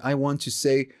say that I want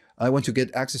to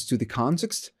get access to the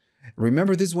context.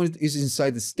 Remember, this one is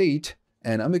inside the state,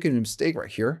 and I'm making a mistake right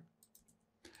here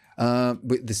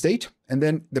with the state, and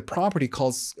then the property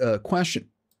calls question,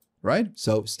 right?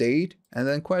 So state and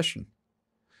then question.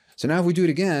 So now if we do it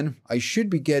again, I should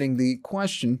be getting the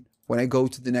question when I go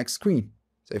to the next screen.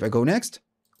 So if I go next,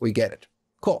 we get it.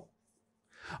 Cool.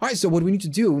 All right, so what we need to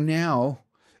do now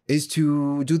is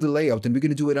to do the layout, and we're going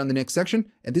to do it on the next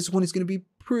section. And this one is going to be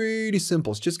pretty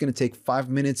simple. It's just going to take 5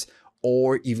 minutes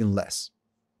or even less.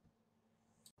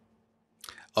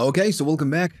 Okay, so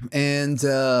welcome back. And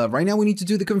right now we need to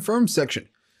do the confirm section.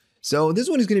 So this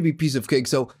one is going to be a piece of cake.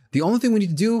 So the only thing we need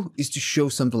to do is to show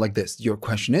something like this. Your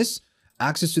question is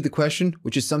access to the question,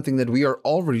 which is something that we are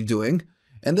already doing.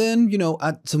 And then,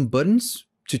 add some buttons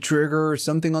to trigger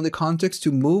something on the context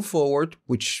to move forward,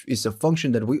 which is a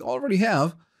function that we already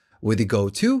have with the go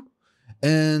to,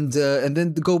 and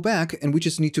then the go back, and we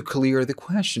just need to clear the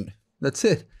question. That's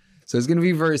it. So it's going to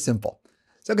be very simple.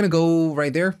 So I'm going to go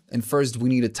right there, and first we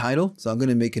need a title. So I'm going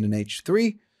to make it an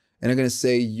H3, and I'm going to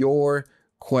say your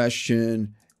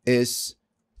question is,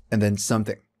 and then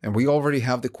something. And we already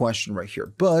have the question right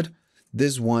here, but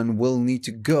this one will need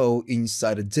to go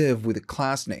inside a div with a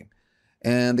class name.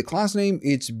 And the class name,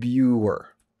 it's viewer.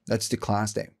 That's the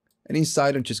class name. And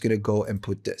inside, I'm just going to go and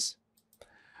put this.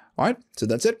 All right, so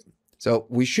that's it. So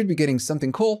we should be getting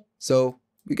something cool. So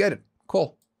we get it.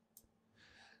 Cool.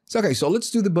 So, okay, so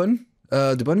let's do the button.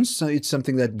 The buttons, it's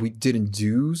something that we didn't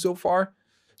do so far.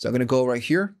 So I'm going to go right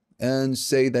here and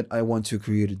say that I want to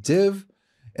create a div.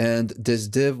 And this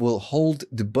div will hold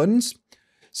the buttons.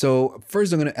 So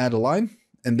first I'm going to add a line.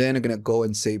 And then I'm going to go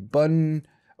and say button,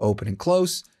 open and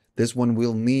close. This one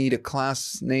will need a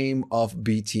class name of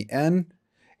btn,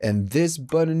 and this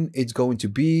button is going to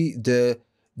be the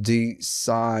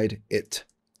decide it.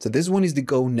 So this one is the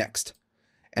go next,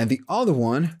 and the other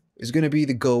one is going to be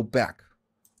the go back,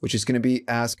 which is going to be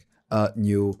ask a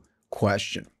new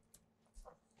question.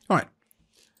 All right.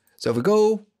 So if we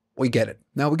go, we get it.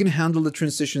 Now we're going to handle the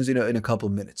transitions in a couple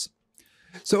of minutes.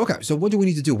 So, okay. So what do we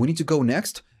need to do? We need to go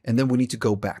next, and then we need to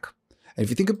go back. And if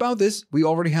you think about this, we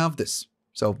already have this.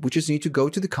 So we just need to go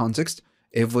to the context.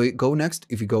 If we go next,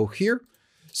 if we go here,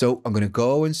 so I'm going to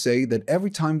go and say that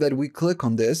every time that we click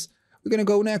on this, we're going to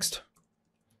go next.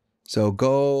 So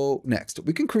go next.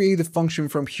 We can create a function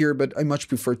from here, but I much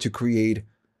prefer to create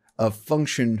a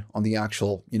function on the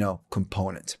actual,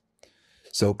 component.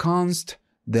 So const,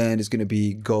 then it's going to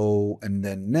be go and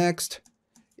then next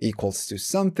equals to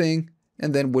something.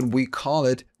 And then when we call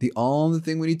it, the only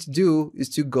thing we need to do is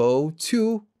to go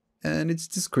to, and it's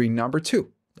the screen number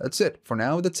 2. That's it. For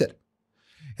now, that's it.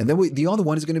 And then the other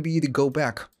one is going to be the go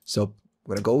back. So I'm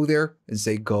going to go there and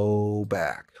say go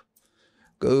back.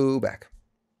 Go back.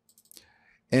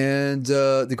 And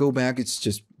the go back, it's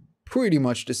just pretty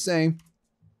much the same.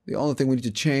 The only thing we need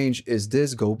to change is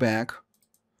this go back.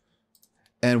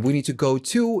 And we need to go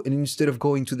to, and instead of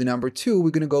going to the number 2, we're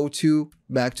going to go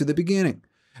back to the beginning.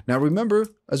 Now remember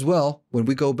as well, when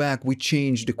we go back, we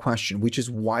change the question. We just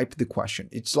wipe the question.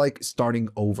 It's like starting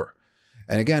over.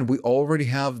 And again, we already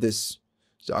have this.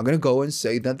 So I'm going to go and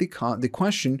say that the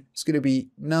question is going to be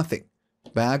nothing.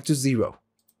 Back to 0.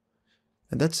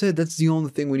 And that's it. That's the only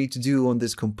thing we need to do on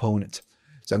this component.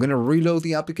 So I'm going to reload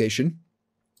the application.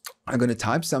 I'm going to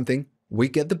type something. We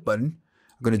get the button.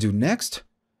 I'm going to do next.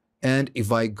 And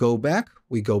if I go back,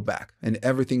 we go back. And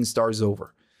everything starts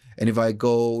over. And if I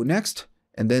go next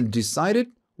and then decide it,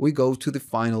 we go to the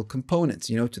final components,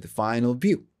 to the final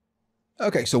view.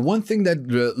 Okay, so one thing that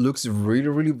looks really,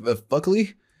 really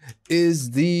fuckly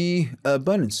is the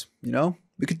buttons,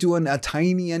 We could do a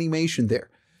tiny animation there.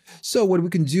 So what we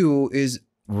can do is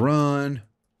run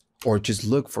or just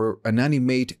look for an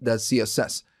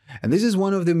animate.css. And this is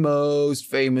one of the most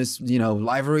famous,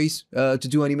 libraries to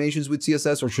do animations with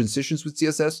CSS or transitions with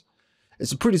CSS.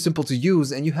 It's pretty simple to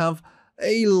use and you have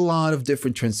a lot of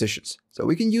different transitions. So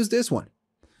we can use this one.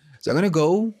 So I'm going to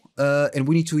go and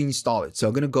we need to install it. So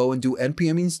I'm going to go and do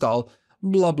npm install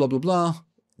blah, blah, blah, blah,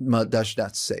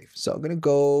 -- save. So I'm going to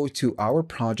go to our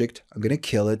project. I'm going to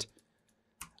kill it.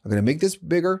 I'm going to make this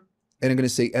bigger and I'm going to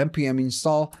say npm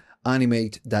install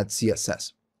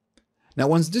animate.css. Now,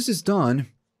 once this is done,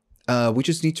 we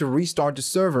just need to restart the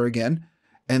server again.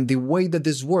 And the way that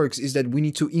this works is that we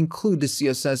need to include the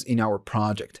CSS in our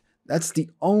project. That's the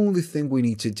only thing we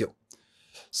need to do.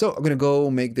 So I'm going to go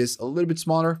make this a little bit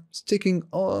smaller. It's taking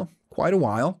quite a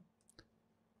while.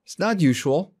 It's not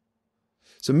usual.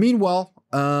 So meanwhile,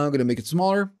 I'm going to make it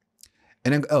smaller.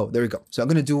 And then, oh, there we go. So I'm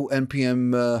going to do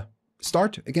npm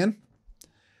start again.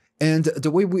 And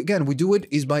the way we do it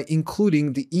is by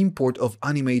including the import of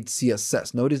animate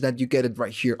CSS. Notice that you get it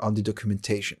right here on the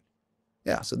documentation.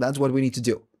 Yeah, so that's what we need to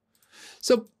do.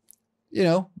 So,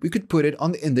 we could put it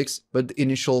on the index, but the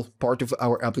initial part of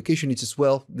our application is as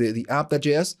well the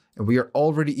app.js, and we are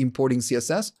already importing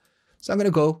CSS. So I'm going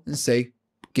to go and say,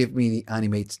 give me the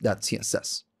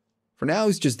animate.css. For now,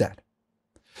 it's just that.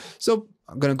 So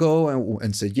I'm going to go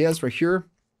and say yes right here.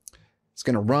 It's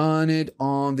going to run it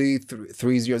on the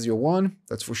 3001,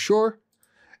 that's for sure.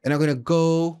 And I'm going to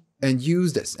go and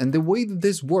use this. And the way that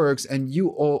this works, and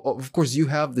of course, you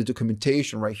have the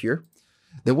documentation right here.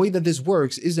 The way that this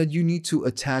works is that you need to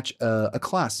attach a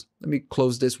class. Let me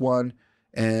close this one,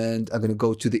 and I'm going to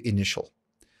go to the initial.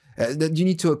 That you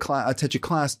need to attach a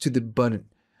class to the button.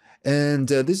 And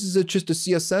this is just a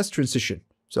CSS transition.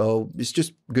 So it's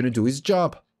just going to do its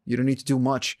job. You don't need to do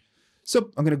much.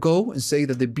 So I'm going to go and say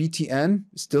that the btn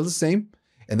is still the same.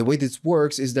 And the way this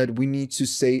works is that we need to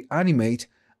say animate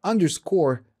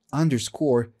underscore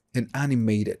and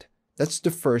animated. That's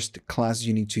the first class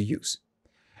you need to use.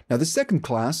 Now the second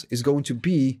class is going to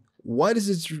be, what is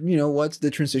it, what's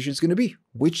the transition is going to be?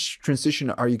 Which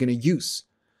transition are you going to use?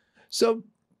 So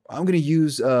I'm going to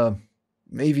use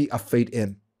maybe a fade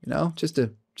in,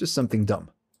 just something dumb.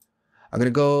 I'm going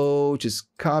to go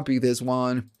just copy this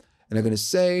one. And I'm going to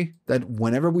say that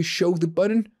whenever we show the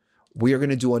button, we are going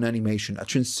to do an animation, a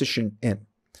transition in.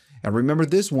 And remember,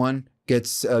 this one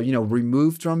gets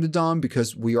removed from the DOM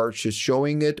because we are just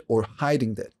showing it or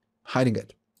hiding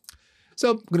it.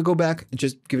 So I'm going to go back and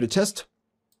just give it a test.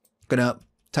 I'm going to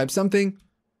type something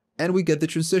and we get the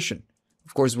transition.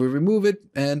 Of course, we remove it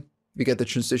and we get the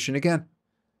transition again.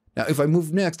 Now, if I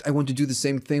move next, I want to do the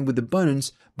same thing with the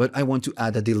buttons, but I want to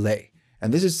add a delay.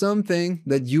 And this is something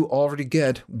that you already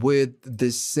get with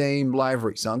the same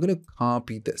library. So I'm going to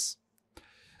copy this.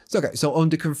 So, okay, so on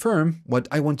the confirm, what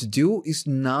I want to do is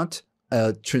not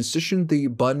transition the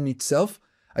button itself.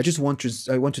 I want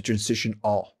to transition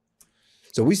all.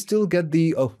 So we still get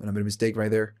the, oh, and I made a mistake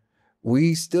right there.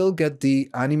 We still get the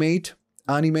animate,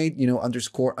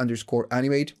 underscore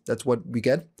animate. That's what we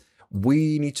get.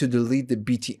 We need to delete the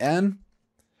btn.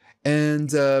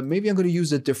 And maybe I'm going to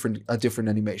use a different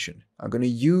animation. I'm going to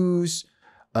use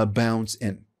a bounce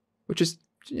in, which is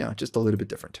just a little bit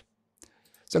different.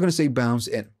 So I'm going to say bounce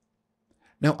in.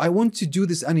 Now I want to do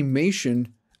this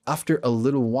animation after a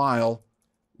little while.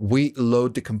 We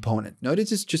load the component.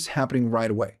 Notice it's just happening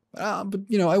right away. But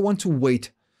I want to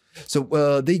wait.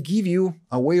 So they give you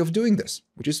a way of doing this,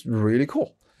 which is really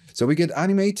cool. So we get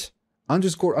animate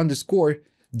underscore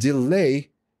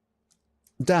delay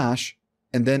dash.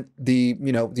 And then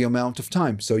the amount of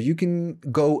time. So you can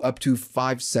go up to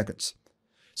 5 seconds.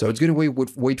 So it's going to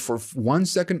wait for 1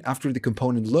 second after the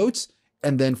component loads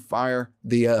and then fire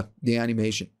the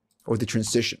animation or the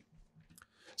transition.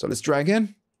 So let's try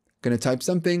again. Going to type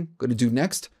something, going to do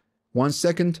next, 1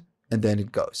 second, and then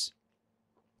it goes.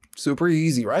 Super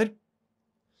easy, right?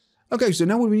 Okay, so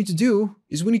now what we need to do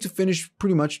is we need to finish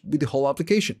pretty much with the whole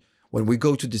application. When we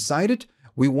go to decide it,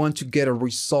 we want to get a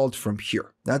result from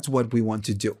here. That's what we want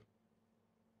to do.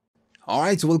 All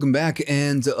right, so welcome back.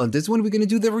 And on this one, we're going to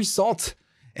do the result.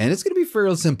 And it's going to be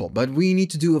fairly simple, but we need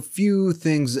to do a few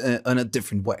things in a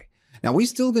different way. Now, we're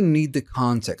still going to need the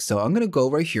context. So I'm going to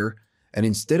go right here. And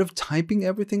instead of typing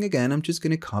everything again, I'm just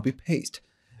going to copy paste.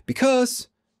 Because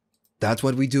that's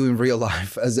what we do in real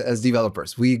life as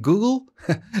developers. We Google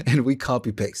and we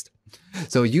copy paste.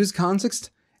 So use context,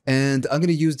 and I'm going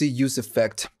to use the use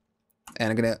effect, and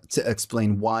I'm going to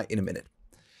explain why in a minute.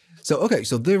 So, okay,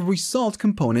 so the result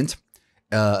component,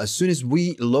 as soon as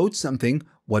we load something,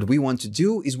 what we want to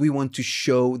do is we want to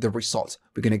show the result.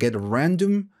 We're going to get a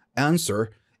random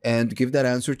answer and give that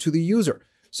answer to the user.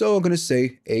 So I'm going to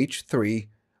say H3,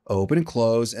 open and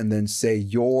close, and then say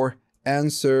your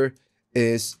answer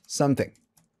is something,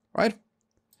 right?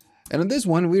 And on this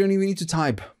one, we don't even need to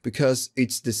type because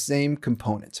it's the same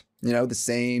component, the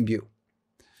same view.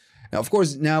 Now, of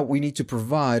course, now we need to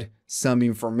provide some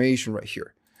information right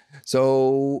here.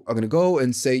 So I'm going to go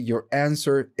and say your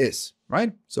answer is,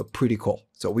 right? So pretty cool.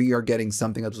 So we are getting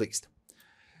something at least.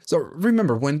 So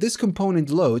remember, when this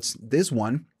component loads, this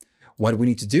one, what we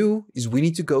need to do is we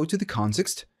need to go to the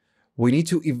context. We need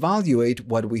to evaluate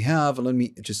what we have. Let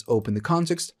me just open the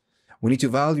context. We need to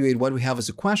evaluate what we have as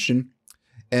a question,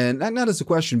 and not as a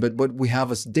question, but what we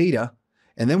have as data.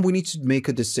 And then we need to make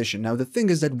a decision. Now, the thing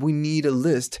is that we need a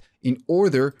list in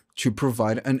order to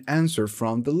provide an answer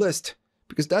from the list,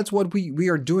 because that's what we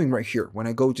are doing right here. When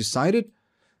I go to cite it,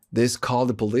 this call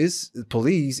the police,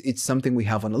 it's something we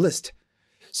have on a list.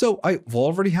 So I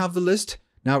already have the list.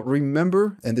 Now,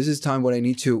 remember, and this is time when I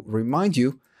need to remind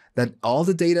you that all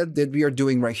the data that we are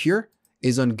doing right here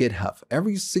is on GitHub.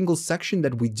 Every single section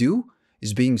that we do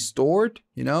is being stored,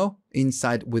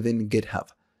 inside within GitHub.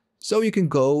 So you can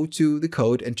go to the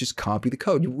code and just copy the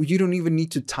code. You don't even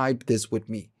need to type this with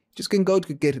me. Just can go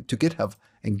to GitHub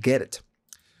and get it.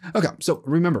 Okay, so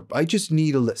remember, I just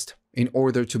need a list in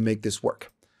order to make this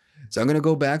work. So I'm going to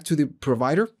go back to the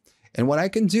provider, and what I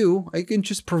can do, I can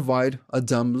just provide a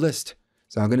dumb list.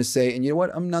 So I'm going to say, and you know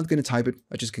what? I'm not going to type it.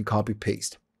 I just can copy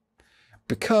paste.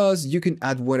 Because you can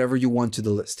add whatever you want to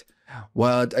the list.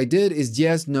 What I did is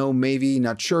yes, no, maybe,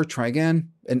 not sure, try again,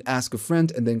 and ask a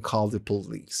friend, and then call the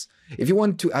police. If you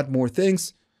want to add more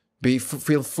things,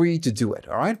 feel free to do it,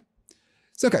 all right?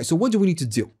 So, okay, so what do we need to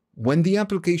do? When the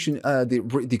application,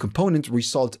 the component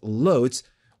result loads,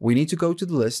 we need to go to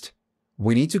the list,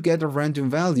 we need to get a random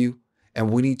value, and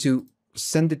we need to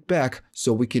send it back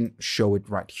so we can show it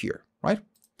right here, right?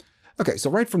 Okay, so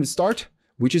right from the start,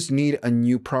 we just need a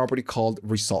new property called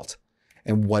result.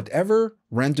 And whatever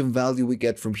random value we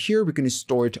get from here, we're going to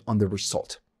store it on the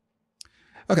result.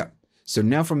 Okay, so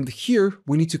now from here,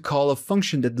 we need to call a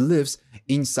function that lives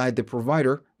inside the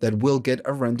provider that will get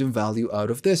a random value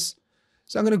out of this.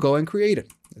 So I'm going to go and create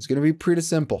it. It's going to be pretty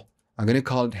simple. I'm going to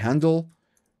call it handle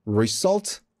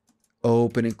result,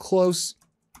 open and close.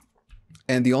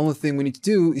 And the only thing we need to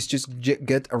do is just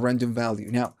get a random value.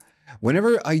 Now,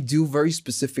 whenever I do very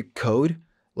specific code,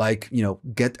 like,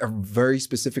 get a very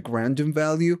specific random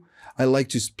value, I like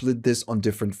to split this on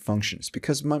different functions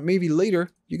because maybe later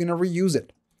you're going to reuse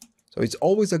it. So it's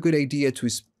always a good idea to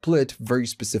split very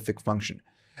specific functions.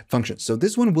 So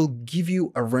this one will give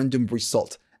you a random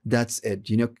result. That's it.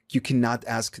 You cannot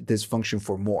ask this function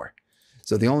for more.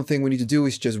 So the only thing we need to do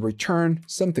is just return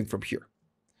something from here.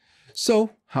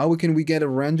 So how can we get a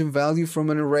random value from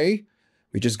an array?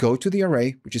 We just go to the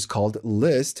array, which is called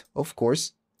list, of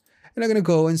course. And I'm going to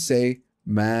go and say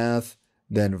math,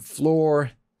 then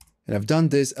floor. And I've done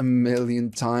this a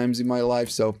million times in my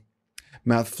life. So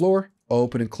math floor,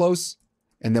 open and close.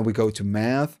 And then we go to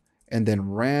math and then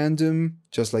random,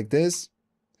 just like this.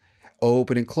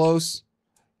 Open and close.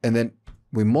 And then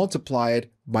we multiply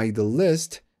it by the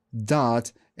list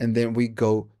dot. And then we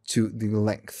go to the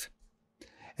length.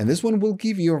 And this one will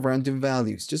give you a random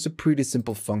value. It's just a pretty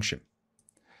simple function.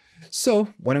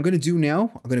 So what I'm going to do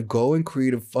now, I'm going to go and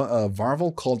create a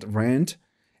variable called rand.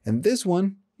 And this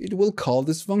one, it will call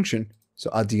this function.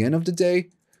 So at the end of the day,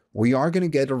 we are going to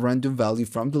get a random value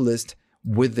from the list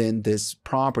within this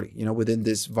property, within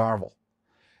this variable.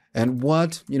 And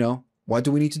what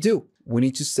do we need to do? We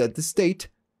need to set the state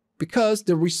because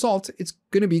the result, it's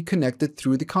going to be connected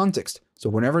through the context. So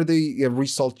whenever the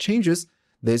result changes,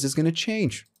 this is going to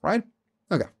change, right?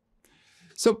 Okay.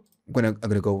 So I'm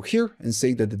gonna go here and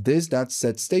say that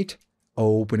this.setState,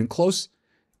 open and close,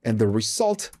 and the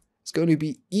result is going to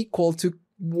be equal to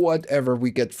whatever we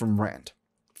get from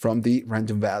the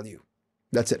random value.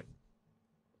 That's it.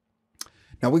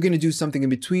 Now we're going to do something in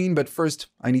between, but first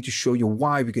I need to show you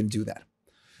why we can do that.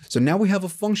 So now we have a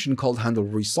function called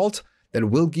handleResult that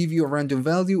will give you a random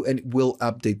value and will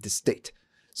update the state.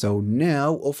 So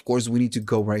now, of course, we need to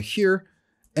go right here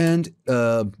and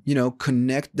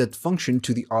connect that function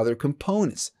to the other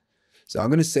components. So I'm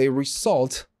going to say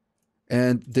result,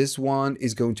 and this one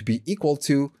is going to be equal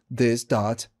to this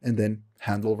dot and then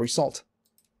handleResult.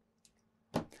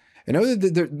 And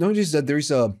notice that there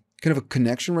is a kind of a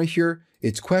connection right here.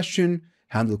 It's question,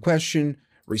 handle question,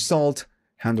 result,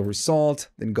 handle result,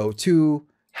 then go to,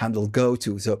 handle go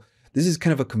to. So this is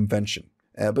kind of a convention.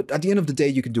 But at the end of the day,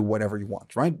 you can do whatever you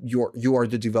want, right? You are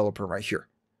the developer right here.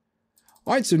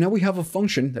 All right, so now we have a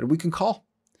function that we can call.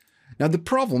 Now the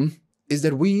problem is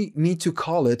that we need to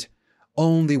call it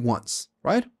only once,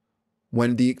 right?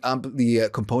 When the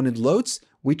component loads,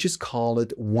 we just call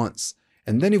it once.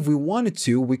 And then if we wanted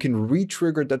to, we can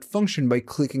re-trigger that function by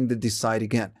clicking the decide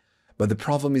again. But the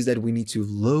problem is that we need to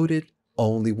load it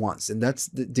only once. And that's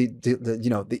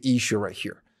the issue right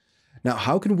here. Now,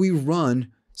 how can we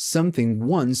run something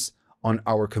once on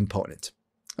our component?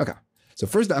 Okay, so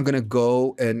first I'm going to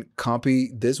go and copy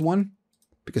this one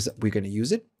because we're going to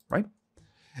use it, right?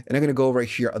 And I'm going to go right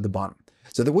here at the bottom.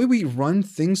 So the way we run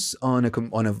things on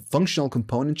a functional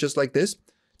component just like this,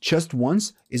 just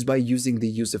once, is by using the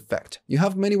use effect. You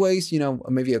have many ways,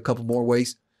 maybe a couple more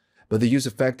ways, but the use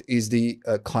effect is the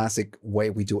classic way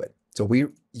we do it. So we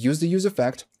use the use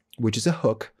effect, which is a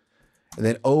hook, and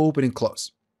then open and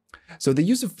close. So the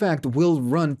use effect will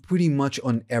run pretty much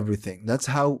on everything. That's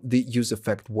how the use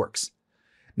effect works.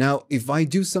 Now, if I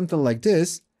do something like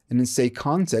this and then say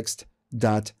context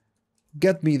dot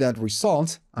get me that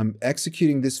result, I'm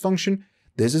executing this function.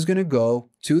 This is going to go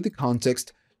to the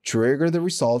context, trigger the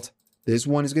result. This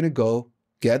one is going to go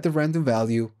get the random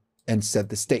value and set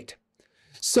the state.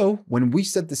 So when we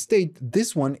set the state,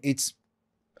 this one, it's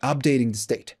updating the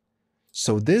state.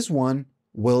 So this one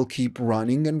will keep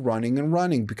running and running and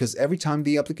running because every time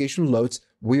the application loads,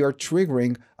 we are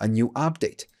triggering a new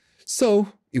update. So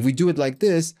if we do it like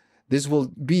this, this will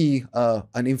be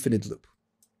an infinite loop.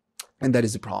 And that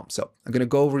is the problem. So I'm going to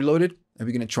go reload it and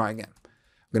we're going to try again.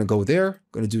 I'm going to go there,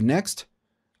 I'm going to do next.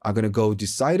 I'm going to go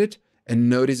decide it and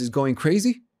notice it's going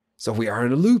crazy. So we are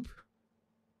in a loop.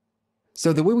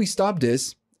 So the way we stop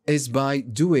this is by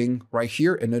doing right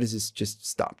here, and notice it's just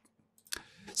stopped.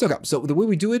 So the way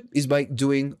we do it is by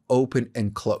doing open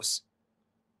and close,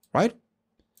 right?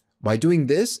 By doing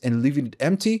this and leaving it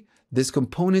empty, this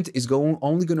component is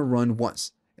only going to run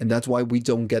once. And that's why we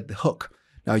don't get the hook.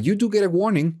 Now you do get a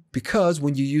warning because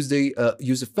when you use the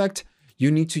use effect,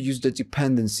 you need to use the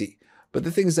dependency. But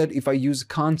the thing is that if I use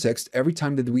context, every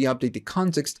time that we update the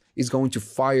context is going to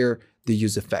fire the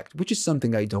use effect, which is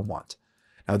something I don't want.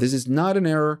 Now this is not an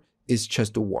error, it's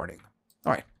just a warning.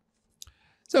 All right,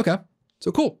 so okay,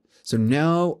 so cool. So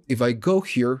now if I go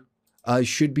here, I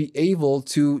should be able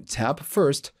to tap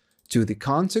first to the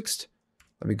context.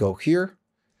 Let me go here,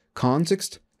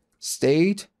 context,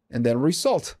 state, and then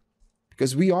result,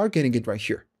 because we are getting it right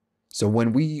here. So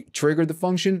when we trigger the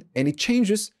function and it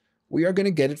changes, we are going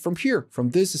to get it from here, from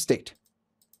this state.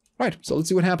 Right, so let's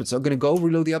see what happens. So I'm going to go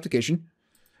reload the application.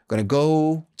 I'm going to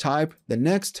go type the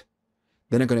next.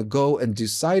 Then I'm going to go and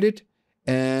decide it.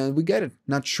 And we get it.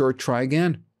 Not sure, try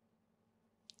again.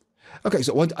 Okay,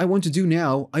 so what I want to do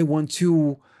now, I want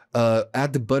to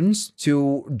add the buttons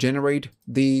to generate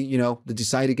the, the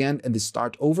decide again and the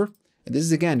start over. And this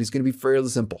is, again, it's going to be fairly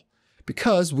simple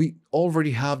because we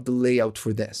already have the layout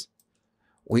for this.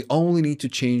 We only need to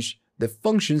change the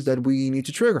functions that we need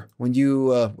to trigger when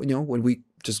when we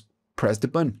just press the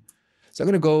button. So I'm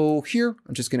going to go here.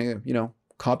 I'm just going to,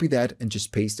 copy that and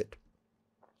just paste it.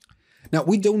 Now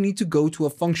we don't need to go to a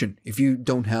function if you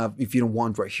don't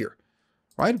want right here,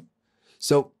 right?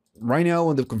 So right now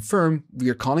on the confirm, we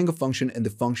are calling a function and the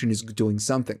function is doing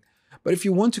something. But if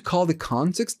you want to call the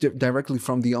context directly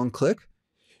from the onClick,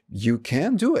 you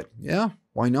can do it. Yeah,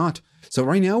 why not? So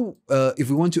right now, if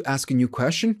we want to ask a new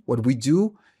question, what we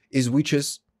do is we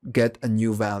just get a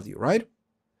new value, right?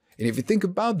 And if you think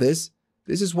about this,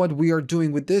 this is what we are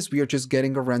doing with this. We are just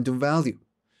getting a random value.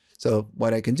 So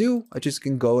what I can do, I just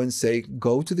can go and say,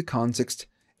 go to the context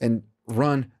and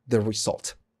run the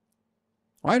result.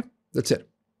 All right, that's it.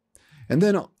 And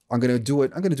then I'm going to do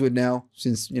it. I'm going to do it now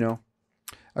since, I'm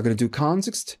going to do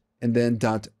context and then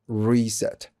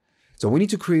 .reset. So we need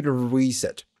to create a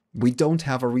reset. We don't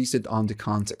have a reset on the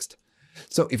context.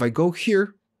 So if I go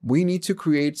here we need to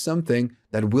create something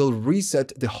that will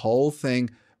reset the whole thing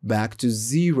back to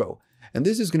 0. And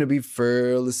this is going to be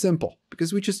fairly simple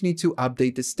because we just need to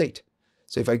update the state.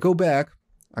 So if I go back,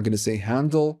 I'm going to say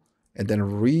handle and then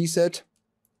reset.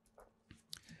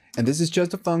 And this is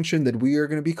just a function that we are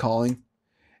going to be calling.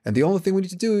 And the only thing we need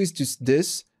to do is just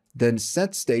this, then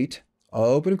set state,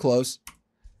 open and close.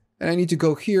 And I need to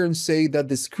go here and say that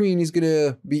the screen is going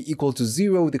to be equal to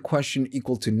 0, the question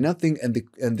equal to nothing, and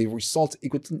the result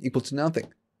equal to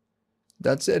nothing.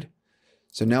 That's it.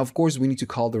 So now, of course, we need to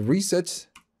call the reset,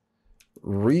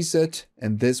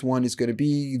 and this one is going to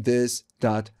be this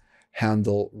dot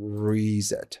handle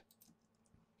reset.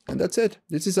 And that's it.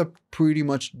 This is a pretty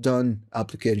much done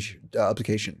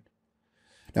application.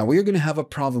 Now we are going to have a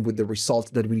problem with the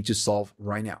result that we need to solve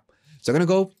right now. So I'm going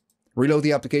to go reload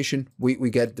the application. We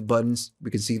get the buttons.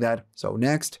 We can see that. So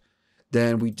next,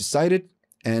 then we decided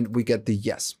and we get the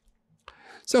yes.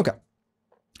 So, okay.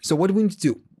 So what do we need to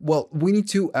do? Well, we need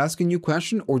to ask a new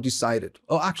question or decide it.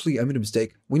 Oh, actually, I made a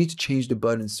mistake. We need to change the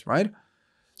buttons, right?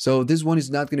 So this one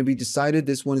is not going to be decided.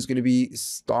 This one is going to be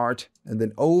start and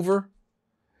then over.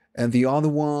 And the other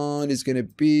one is going to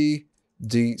be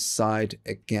decide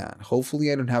again.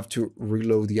 Hopefully I don't have to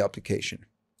reload the application.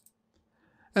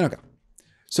 And okay.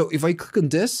 So if I click on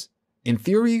this, in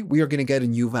theory, we are going to get a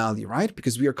new value, right?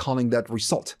 Because we are calling that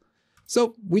result.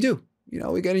 So we do,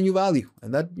 we get a new value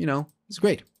and that, is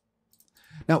great.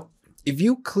 Now, if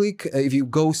you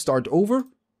go start over,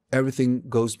 everything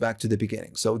goes back to the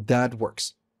beginning. So that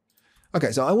works.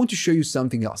 Okay. So I want to show you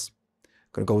something else.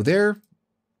 I'm going to go there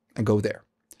and go there.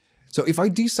 So if I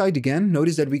decide again,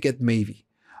 notice that we get maybe.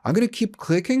 I'm going to keep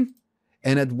clicking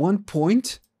and at one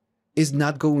point is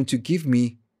not going to give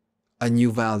me a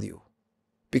new value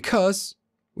because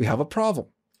we have a problem.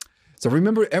 So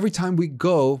remember every time we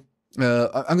go,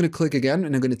 I'm going to click again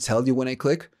and I'm going to tell you when I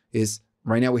click is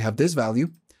right now we have this value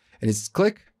and it's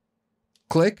click,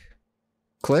 click,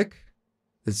 click.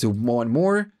 Let's do one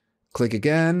more, click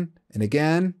again and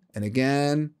again and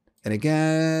again and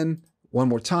again, one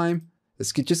more time.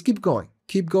 Let's just keep going,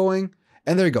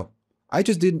 and there you go. I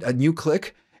just did a new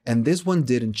click, and this one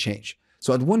didn't change.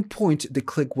 So at one point, the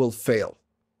click will fail.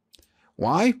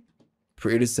 Why?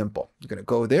 Pretty simple. I'm gonna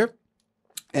go there,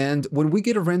 and when we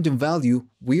get a random value,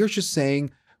 we are just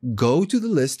saying, go to the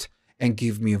list and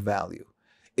give me a value.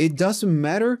 It doesn't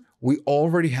matter, we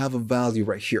already have a value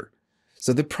right here.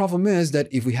 So the problem is that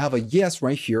if we have a yes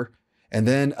right here, and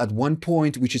then at one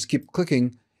point, we just keep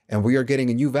clicking, and we are getting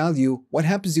a new value, what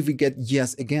happens if we get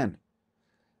yes again?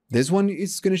 This one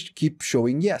is going to keep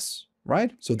showing yes,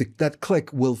 right? So that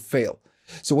click will fail.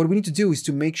 So what we need to do is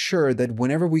to make sure that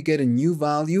whenever we get a new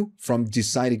value from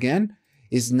decide again,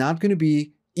 is not going to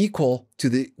be equal to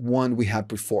the one we had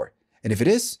before. And if it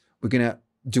is, we're going to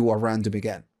do a random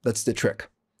again. That's the trick.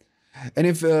 And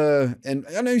and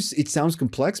I know it sounds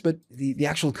complex, but the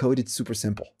actual code, it's super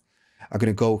simple. I'm going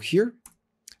to go here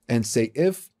and say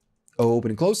if,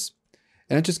 open and close,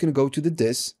 and I'm just going to go to the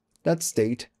this, that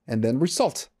state, and then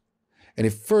result. And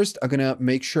if first, I'm going to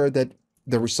make sure that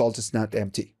the result is not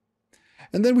empty.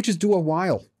 And then we just do a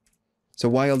while. So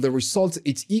while the result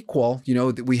it's equal,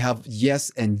 that we have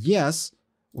yes and yes,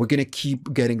 we're going to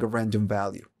keep getting a random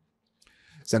value.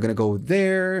 So I'm going to go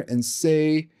there and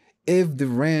say if the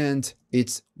rand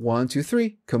it's 1, 2,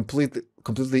 3,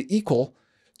 completely equal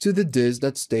to the this,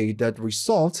 that state, that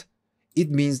result, it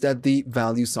means that the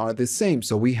values are the same.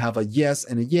 So we have a yes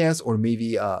and a yes, or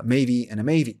maybe a maybe and a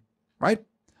maybe, right?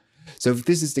 So if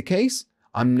this is the case,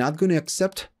 I'm not going to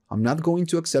accept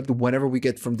whatever we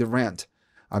get from the rand.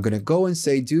 I'm going to go and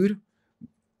say, dude,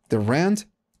 the rand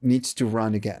needs to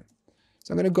run again.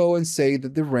 So I'm going to go and say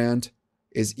that the rand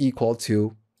is equal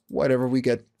to whatever we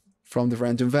get from the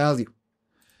random value.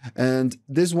 And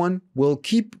this one will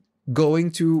keep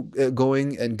going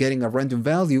and getting a random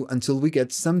value until we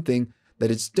get something that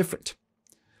is different.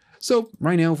 So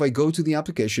right now, if I go to the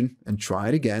application and try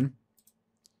it again,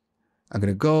 I'm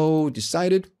going to go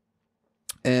decide it,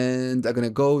 and I'm going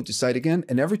to go decide again.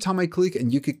 And every time I click,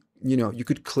 and you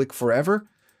could click forever,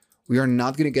 we are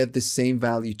not going to get the same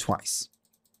value twice,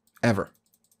 ever.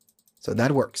 So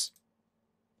that works.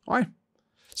 All right.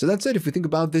 So that's it. If we think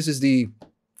about this as the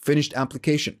finished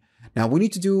application. Now we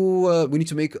need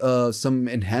to make some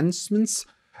enhancements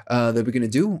that we're going to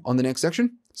do on the next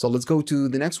section. So let's go to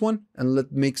the next one and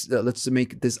let's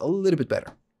make this a little bit better.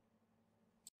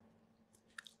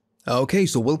 Okay,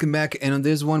 so welcome back. And on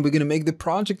this one, we're going to make the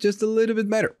project just a little bit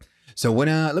better. So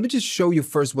let me just show you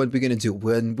first what we're going to do.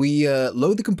 When we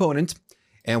load the component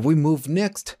and we move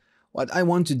next, what I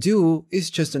want to do is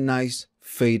just a nice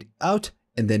fade out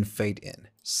and then fade in.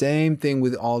 Same thing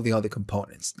with all the other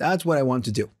components. That's what I want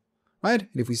to do, right?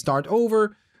 And if we start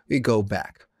over, we go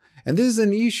back. And this is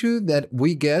an issue that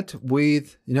we get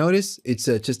with, you notice, it's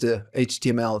just a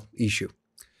HTML issue.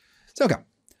 So, okay.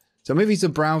 So maybe it's a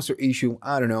browser issue.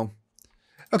 I don't know.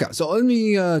 Okay, so let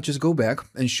me just go back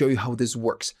and show you how this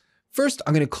works. First,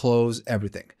 I'm going to close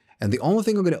everything. And the only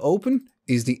thing I'm going to open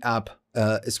is the app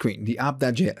screen, the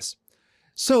app.js.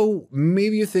 So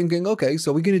maybe you're thinking, okay,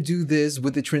 so we're going to do this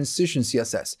with the transition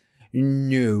CSS.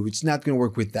 No, it's not going to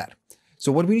work with that.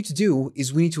 So what we need to do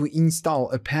is we need to install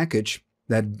a package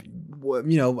that,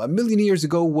 you know, a million years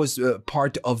ago was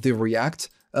part of the React,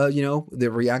 you know,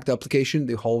 the React application,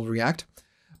 the whole React.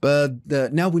 But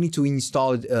now we need to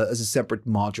install it as a separate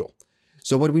module.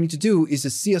 So what we need to do is a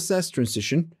CSS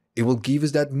transition. It will give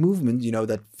us that movement, you know,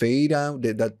 that fade out,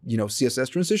 that you know, CSS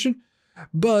transition.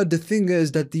 But the thing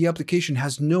is that the application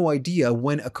has no idea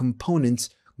when a component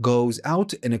goes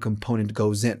out and a component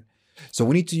goes in. So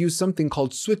we need to use something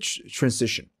called switch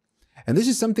transition. And this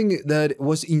is something that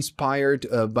was inspired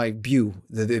by Vue,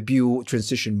 the Vue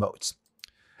transition modes.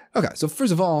 Okay, so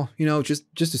first of all, you know, just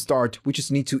to start, we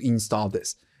just need to install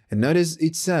this. And notice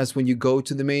it says when you go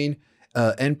to the main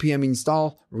npm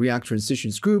install React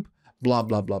transitions group, blah,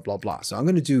 blah, blah, blah, blah. So I'm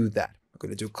going to do that. I'm going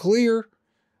to do clear,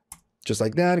 just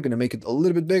like that. I'm going to make it a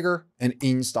little bit bigger and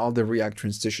install the React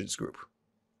transitions group.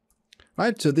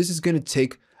 Right, so this is going to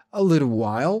take a little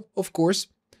while, of course.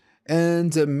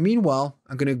 And meanwhile,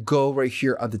 I'm going to go right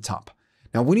here at the top.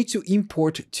 Now we need to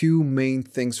import two main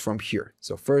things from here.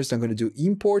 So first I'm going to do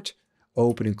import,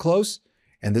 open and close.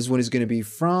 And this one is going to be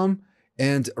from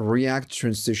and React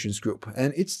transitions group.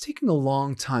 And it's taking a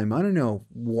long time. I don't know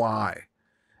why.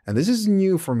 And this is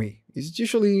new for me. It's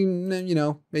usually, you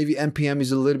know, maybe NPM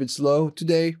is a little bit slow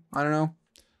today. I don't know.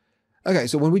 Okay,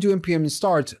 so when we do NPM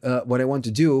start, what I want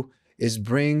to do is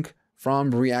bring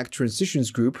from React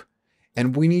transitions group,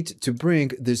 and we need to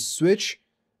bring this switch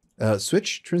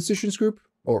transitions group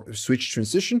or switch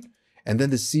transition, and then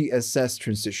the CSS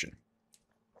transition.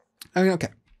 Okay.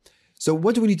 So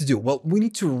what do we need to do? Well, we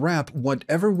need to wrap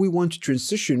whatever we want to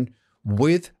transition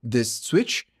with this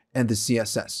switch and the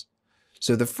CSS.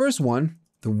 So the first one,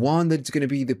 the one that's going to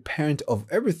be the parent of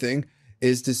everything,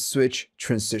 is the switch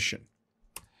transition.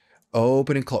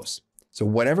 Open and close. So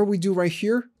whatever we do right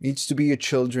here needs to be a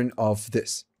children of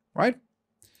this, right?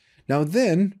 Now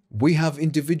then we have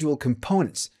individual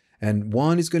components, and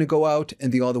one is going to go out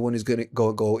and the other one is going to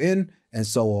go in, and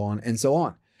so on and so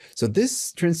on. So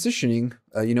this transitioning,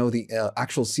 you know, the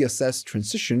actual CSS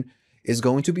transition is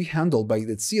going to be handled by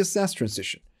the CSS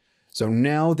transition. So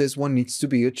now this one needs to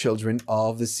be a children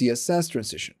of the CSS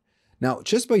transition. Now,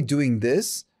 just by doing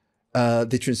this,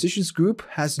 the transitions group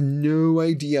has no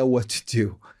idea what to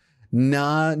do.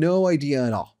 No idea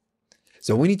at all.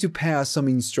 So we need to pass some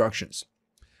instructions.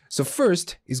 So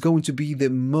first is going to be the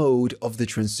mode of the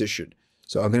transition.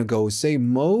 So I'm going to go say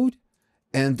mode,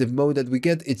 and the mode that we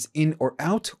get, it's in or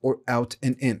out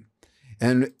and in.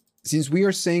 And since we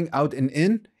are saying out and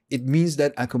in, it means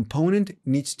that a component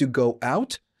needs to go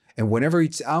out, and whenever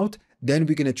it's out, then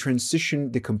we're going to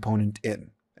transition the component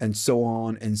in, and so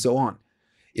on and so on.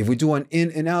 If we do an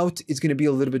in and out, it's going to be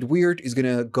a little bit weird. It's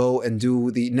going to go and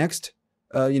do the next,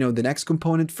 you know, the next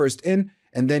component first in,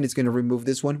 and then it's going to remove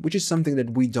this one, which is something that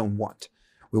we don't want.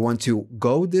 We want to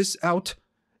go this out,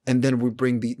 and then we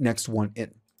bring the next one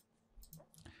in.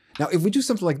 Now, if we do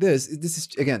something like this is,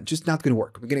 again, just not going to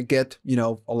work. We're going to get, you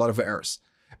know, a lot of errors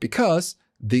because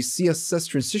the CSS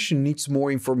transition needs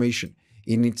more information.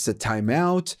 It needs a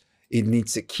timeout, it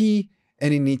needs a key,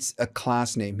 and it needs a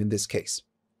class name in this case.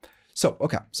 So,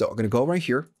 okay, so I'm going to go right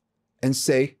here and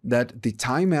say that the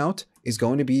timeout is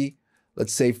going to be,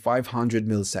 let's say, 500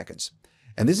 milliseconds.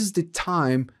 And this is the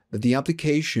time that the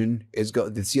application is the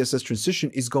CSS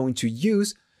transition is going to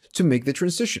use to make the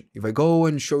transition. If I go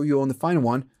and show you on the final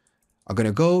one, I'm going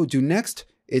to go do next.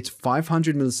 It's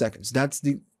 500 milliseconds. That's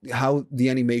how the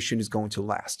animation is going to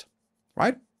last,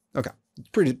 right? Okay, it's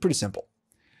pretty simple.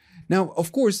 Now,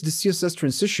 of course, the CSS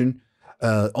transition,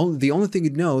 the only thing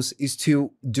it knows is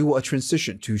to do a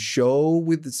transition, to show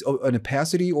with an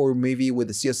opacity or maybe with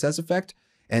a CSS effect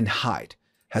and hide.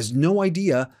 Has no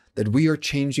idea that we are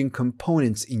changing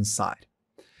components inside.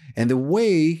 And the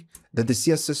way that the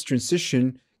CSS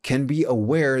transition can be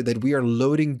aware that we are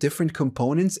loading different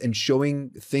components and showing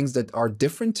things that are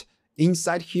different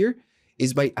inside here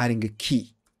is by adding a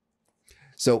key.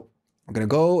 So I'm going to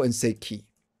go and say key.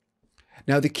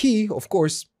 Now the key, of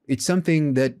course, it's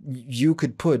something that you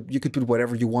could put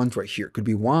whatever you want right here. It could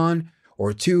be 1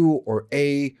 or 2 or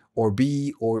A or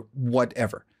B or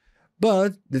whatever.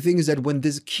 But the thing is that when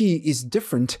this key is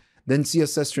different, then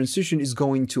CSS transition is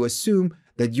going to assume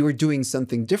that you're doing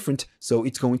something different, so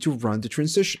it's going to run the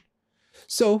transition.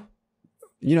 So,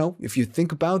 if you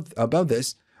think about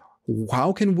this,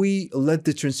 how can we let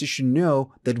the transition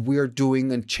know that we're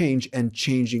doing a change and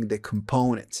changing the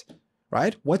component,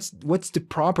 right? What's the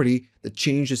property that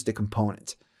changes the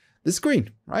component? The screen,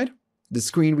 right? The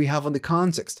screen we have on the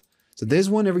context. So this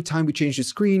one, every time we change the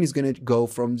screen, is going to go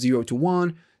from 0 to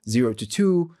 1, 0 to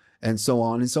 2, and so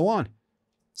on and so on.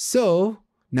 So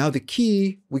now the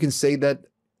key, we can say that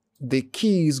the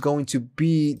key is going to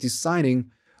be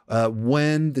deciding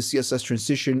when the CSS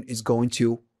transition is going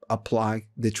to apply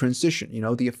the transition,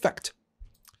 the effect.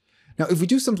 Now, if we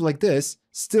do something like this,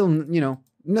 still,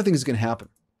 nothing is going to happen.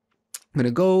 I'm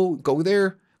going to go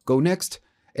there, go next,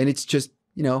 and it's just,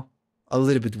 a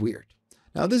little bit weird.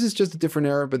 Now, this is just a different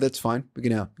error, but that's fine. We're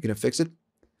gonna fix it.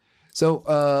 So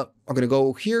I'm going to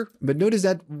go here, but notice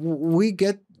that we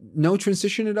get no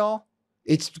transition at all.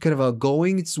 It's kind of a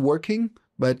going, it's working,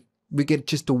 but we get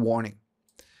just a warning.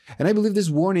 And I believe this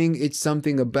warning, it's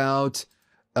something about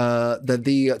that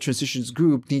the transitions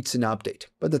group needs an update,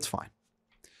 but that's fine.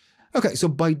 Okay, so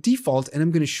by default, and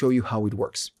I'm going to show you how it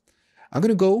works. I'm going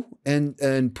to go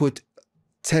and put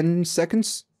 10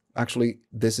 seconds. Actually,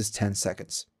 this is 10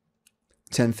 seconds.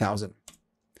 10,000.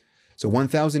 So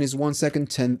 1,000 is 1 second,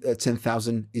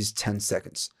 10,000 is 10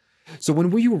 seconds. So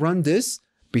when we run this,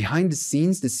 behind the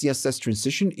scenes, the CSS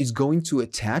transition is going to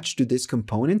attach to this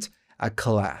component a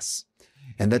class.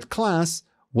 And that class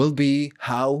will be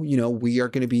how, we are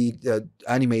going to be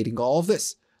animating all of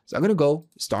this. So I'm going to go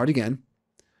start again.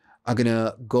 I'm going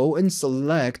to go and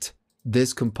select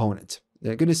this component.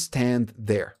 They're going to stand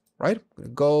there, right? I'm going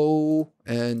to go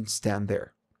and stand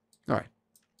there. All right.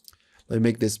 Let me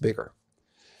make this bigger.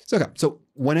 So, okay. So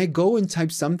when I go and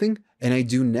type something and I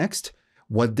do next,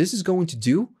 what this is going to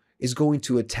do is going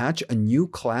to attach a new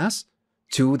class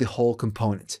to the whole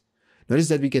component. Notice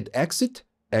that we get exit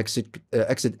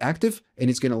active, and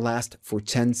it's going to last for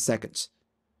 10 seconds.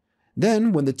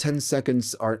 Then when the 10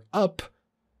 seconds are up,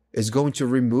 it's going to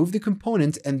remove the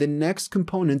component, and the next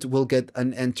component will get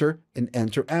an enter and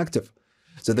enter active.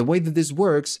 So the way that this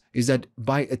works is that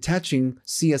by attaching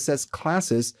CSS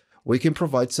classes, we can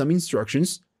provide some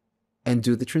instructions and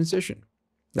do the transition.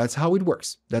 That's how it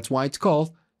works. That's why it's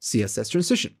called CSS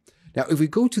transition. Now, if we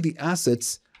go to the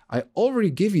assets, I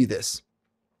already give you this.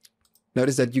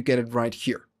 Notice that you get it right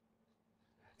here.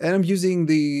 And I'm using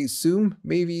the zoom.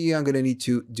 Maybe I'm going to need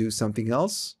to do something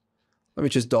else. Let me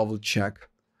just double check.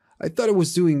 I thought I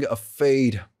was doing a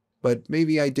fade, but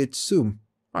maybe I did zoom.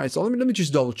 All right, so let me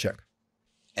just double check.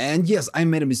 And yes, I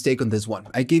made a mistake on this one.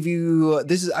 I gave you,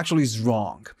 this is actually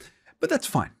wrong, but that's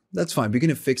fine. That's fine. We're going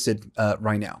to fix it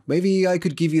right now. Maybe I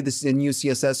could give you this new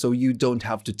CSS so you don't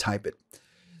have to type it.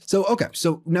 So, okay.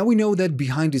 So now we know that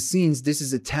behind the scenes, this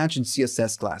is attached in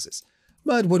CSS classes.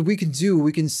 But what we can do,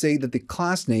 we can say that the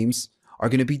class names are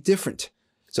going to be different.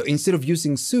 So instead of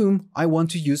using zoom, I want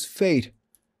to use fade.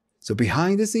 So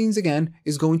behind the scenes again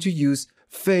is going to use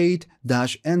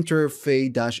fade-enter,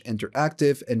 fade-enter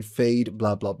active, and fade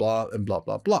blah, blah, blah, and blah,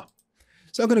 blah, blah.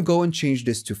 So I'm going to go and change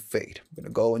this to fade. I'm going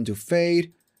to go and do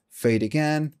fade, fade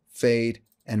again, fade,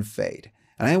 and fade.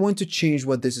 And I want to change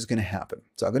what this is going to happen.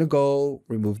 So I'm going to go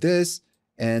remove this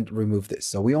and remove this.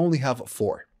 So we only have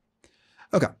 4.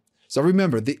 Okay. So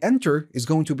remember, the enter is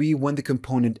going to be when the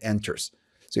component enters.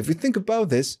 So if you think about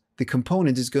this, the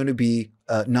component is going to be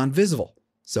non-visible.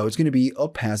 So it's going to be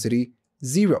opacity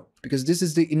 0 because this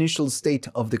is the initial state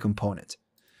of the component.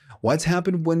 What's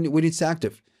happened when it's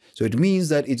active? So it means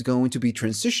that it's going to be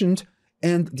transitioned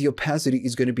and the opacity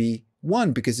is going to be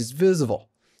 1 because it's visible.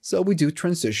 So we do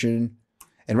transition.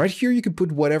 And right here, you can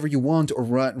put whatever you want or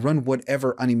run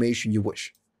whatever animation you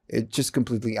wish. It's just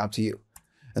completely up to you.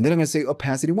 And then I'm going to say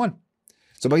opacity 1.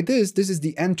 So by this is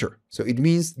the enter. So it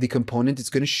means the component is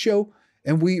going to show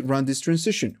and we run this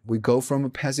transition. We go from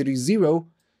opacity 0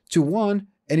 to 1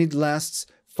 and it lasts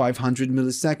 500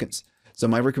 milliseconds. So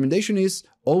my recommendation is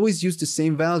always use the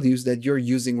same values that you're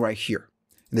using right here.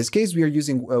 In this case, we are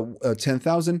using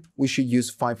 10,000. We should use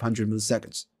 500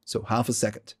 milliseconds. So half a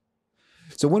second.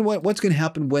 So what's going to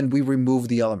happen when we remove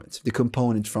the element, the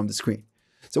component from the screen?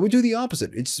 So we do the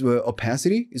opposite. Its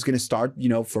opacity is going to start,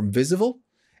 from visible.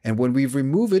 And when we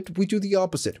remove it, we do the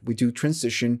opposite. We do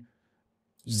transition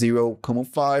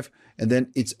 0,5, and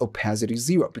then it's opacity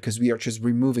 0 because we are just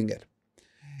removing it.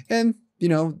 And,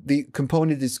 the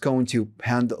component is going to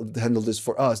handle this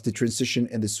for us. The transition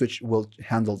and the switch will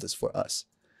handle this for us.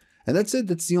 And that's it.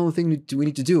 That's the only thing we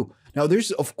need to do. Now,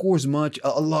 there's, of course,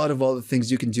 a lot of other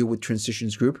things you can do with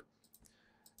transitions group.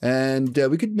 And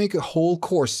we could make a whole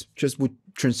course just with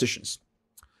transitions.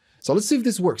 So let's see if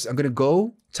this works. I'm going to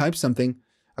go type something.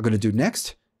 I'm going to do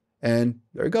next. And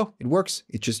there you go. It works.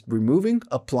 It's just removing,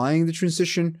 applying the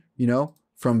transition,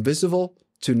 from visible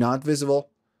to not visible.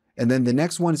 And then the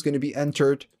next one is going to be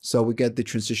entered. So we get the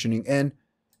transitioning in,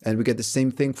 and we get the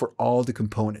same thing for all the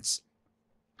components.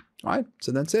 All right.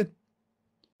 So that's it.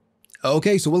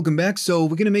 Okay, so welcome back. So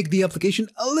we're going to make the application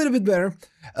a little bit better.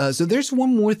 So there's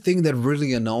one more thing that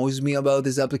really annoys me about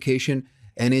this application,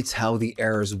 and it's how the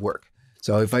errors work.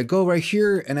 So if I go right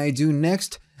here and I do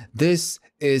next, this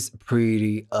is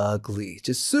pretty ugly,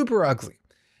 just super ugly.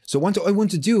 So what I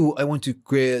want to do, I want to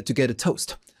get a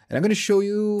toast. And I'm going to show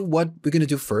you what we're going to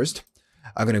do first.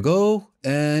 I'm going to go,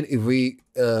 and if we,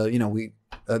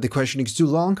 the questioning is too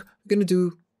long, we're going to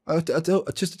do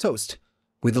just a toast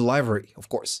with the library, of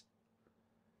course.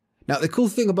 Now, the cool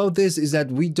thing about this is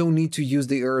that we don't need to use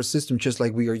the error system just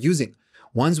like we are using.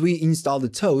 Once we install the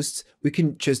toasts, we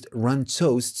can just run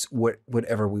toasts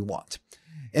whatever we want.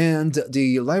 And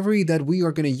the library that we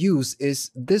are going to use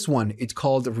is this one. It's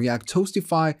called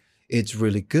react.js. It's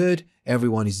really good.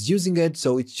 Everyone is using it,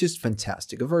 so it's just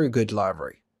fantastic. A very good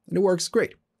library, and it works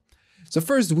great. So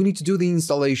first, we need to do the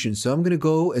installation. So I'm going to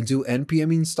go and do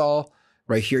npm install.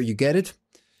 Right here, you get it.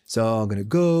 So I'm going to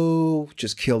go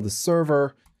just kill the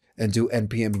server and do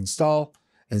npm install.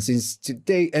 And since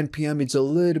today npm is a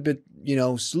little bit,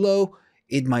 slow,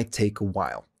 it might take a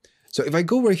while. So if I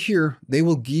go right here, they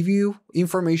will give you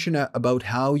information about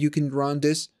how you can run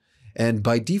this. And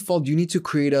by default, you need to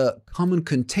create a common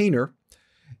container,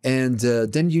 and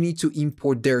then you need to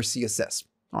import their CSS.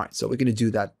 All right, so we're going to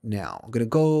do that now. I'm going to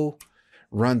go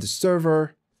run the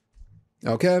server.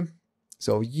 Okay,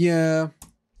 so yeah.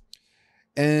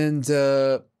 And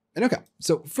okay,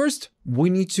 so first we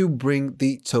need to bring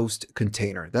the toast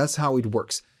container. That's how it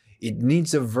works. It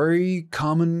needs a very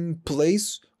common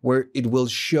place where it will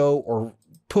show or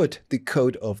put the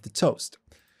code of the toast.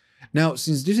 Now,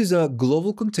 since this is a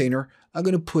global container, I'm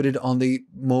going to put it on the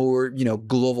more,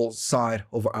 global side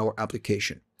of our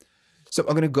application. So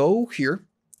I'm going to go here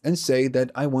and say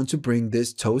that I want to bring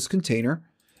this toast container,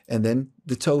 and then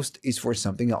the toast is for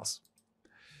something else.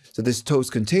 So this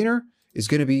toast container is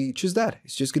going to be just that.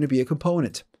 It's just going to be a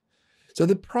component. So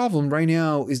the problem right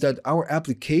now is that our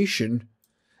application,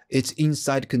 it's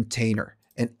inside container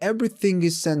and everything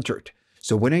is centered.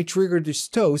 So when I trigger this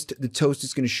toast, the toast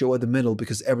is going to show at the middle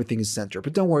because everything is centered.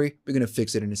 But don't worry, we're going to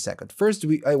fix it in a second. First,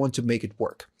 I want to make it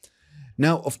work.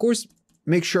 Now, of course,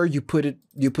 make sure you put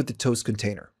the toast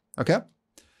container. Okay.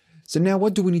 So now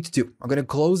what do we need to do? I'm going to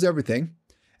close everything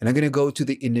and I'm going to go to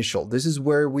the initial. This is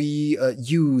where we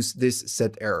use this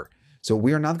set error. So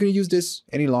we are not going to use this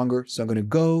any longer. So I'm going to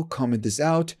go comment this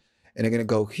out, and I'm going to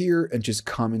go here and just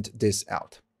comment this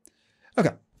out.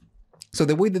 Okay. So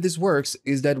the way that this works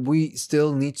is that we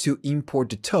still need to import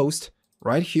the toast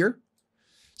right here.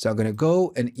 So I'm going to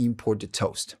go and import the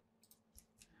toast.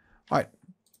 All right.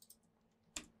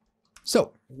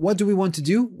 So what do we want to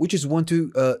do? We just want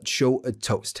to show a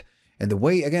toast. And the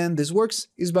way, again, this works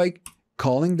is by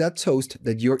calling that toast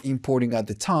that you're importing at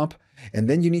the top. And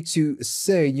then you need to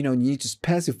say, you need to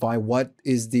specify what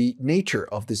is the nature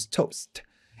of this toast.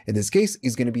 In this case,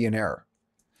 it's going to be an error.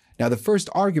 Now, the first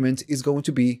argument is going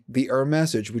to be the error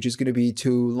message, which is going to be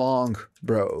too long,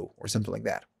 bro, or something like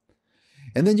that.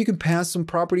 And then you can pass some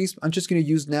properties. I'm just going to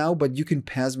use now, but you can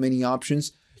pass many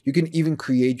options. You can even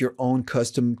create your own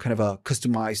custom, kind of a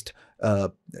customized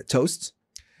toasts.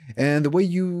 And the way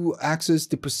you access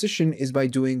the position is by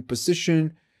doing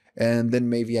position, and then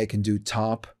maybe I can do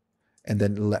top and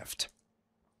then left.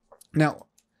 Now,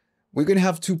 we're going to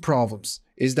have two problems.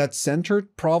 Is that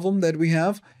centered problem that we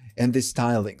have and the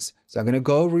stylings. So I'm going to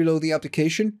go reload the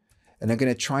application and I'm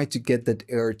going to try to get that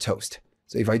error toast.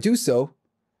 So if I do so,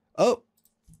 oh,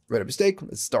 made a mistake.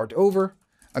 Let's start over.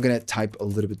 I'm going to type a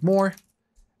little bit more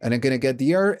and I'm going to get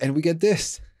the error and we get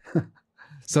this.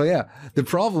 So yeah, the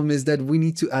problem is that we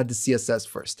need to add the CSS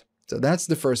first. So that's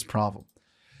the first problem.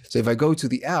 So if I go to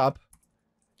the app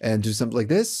and do something like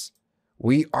this,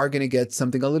 we are going to get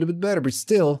something a little bit better, but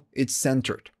still it's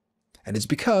centered. And it's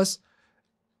because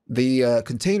the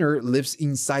container lives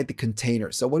inside the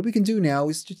container. So what we can do now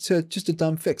is just a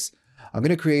dumb fix. I'm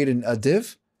going to create a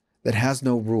div that has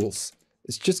no rules.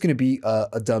 It's just going to be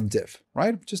a dumb div,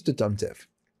 right? Just a dumb div.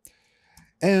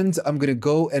 And I'm going to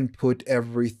go and put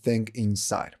everything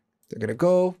inside. I'm going to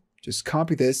go, just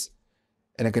copy this,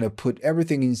 and I'm going to put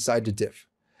everything inside the div.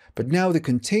 But now the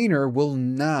container will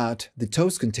not, the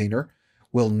toast container,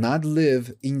 will not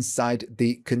live inside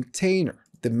the container,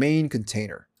 the main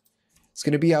container. It's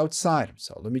going to be outside.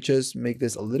 So let me just make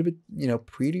this a little bit,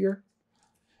 prettier.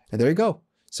 And there you go.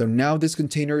 So now this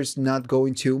container is not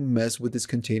going to mess with this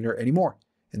container anymore.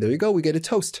 And there you go. We get a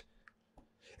toast.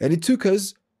 And it took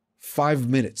us 5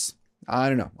 minutes. I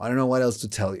don't know. I don't know what else to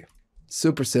tell you.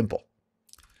 Super simple.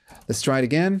 Let's try it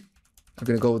again. I'm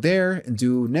going to go there and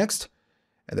do next.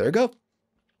 And there you go.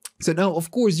 So now,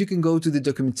 of course, you can go to the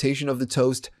documentation of the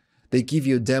toast. They give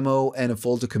you a demo and a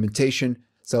full documentation.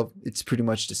 So it's pretty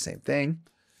much the same thing.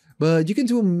 But you can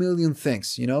do a million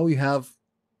things. You know, you have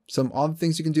some other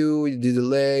things you can do. The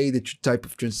delay, the type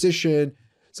of transition.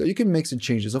 So you can make some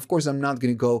changes. Of course, I'm not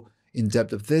going to go in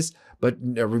depth of this, but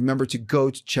remember to go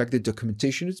to check the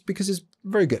documentation. It's because it's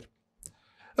very good.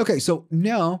 Okay, so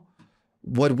now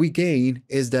what we gain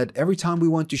is that every time we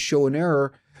want to show an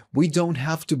error, we don't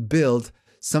have to build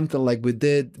something like we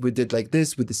did like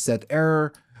this with the set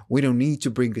error. We don't need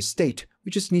to bring a state.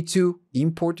 We just need to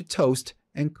import the toast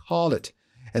and call it.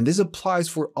 And this applies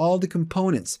for all the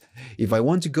components. If I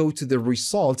want to go to the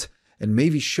result and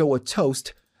maybe show a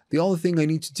toast, the only thing I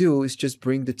need to do is just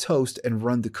bring the toast and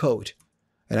run the code.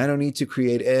 And I don't need to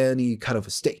create any kind of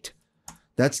a state.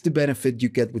 That's the benefit you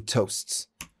get with toasts.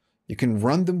 You can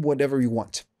run them whatever you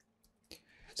want.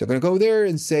 So I'm going to go there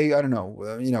and say, I don't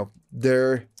know,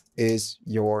 there is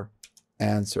your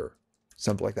answer.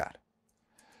 Something like that.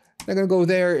 I'm going to go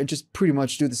there and just pretty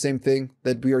much do the same thing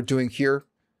that we are doing here.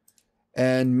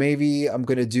 And maybe I'm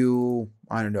going to do,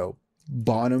 I don't know,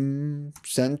 bottom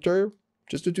center,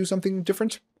 just to do something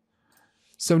different.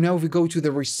 So now if we go to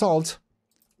the result,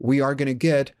 we are going to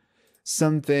get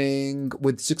something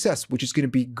with success, which is going to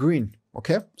be green.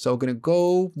 Okay, so I'm going to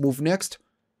go move next,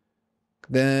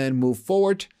 then move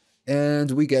forward,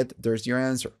 and we get there's your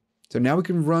answer. So now we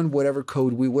can run whatever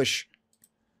code we wish.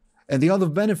 And the other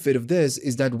benefit of this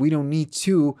is that we don't need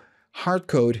to hard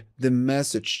code the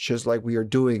message just like we are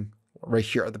doing right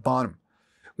here at the bottom.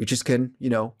 We just can,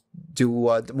 do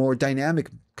a more dynamic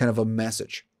kind of a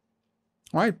message.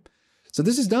 All right. So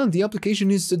this is done. The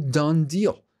application is a done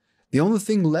deal. The only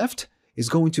thing left is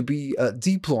going to be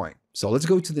deploying. So let's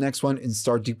go to the next one and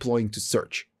start deploying to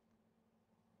search.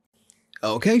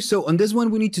 Okay, so on this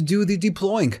one, we need to do the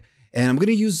deploying. And I'm going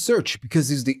to use search because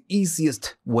it's the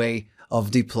easiest way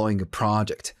of deploying a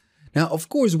project. Now, of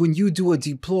course, when you do a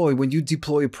deploy, when you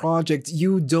deploy a project,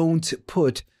 you don't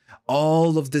put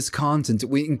all of this content,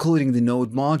 including the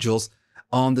node modules,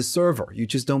 on the server. You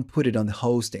just don't put it on the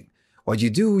hosting. What you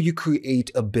do, you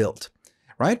create a build,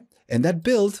 right? And that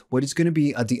build, what it's going to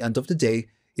be at the end of the day,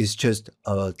 is just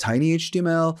a tiny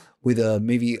HTML with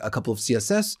maybe a couple of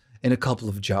CSS and a couple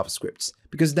of JavaScripts,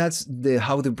 because that's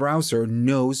how the browser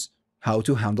knows how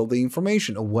to handle the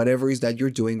information or whatever is that you're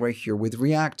doing right here with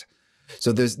React.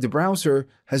 So the browser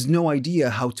has no idea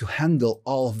how to handle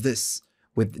all of this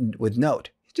with Node.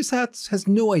 It just has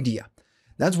no idea.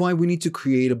 That's why we need to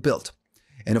create a build.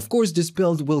 And of course, this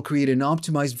build will create an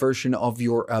optimized version of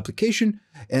your application,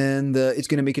 and it's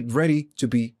going to make it ready to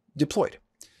be deployed.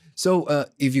 So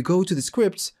if you go to the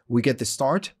scripts, we get the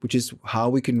start, which is how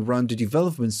we can run the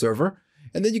development server,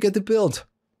 and then you get the build.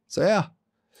 So yeah.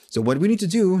 So what we need to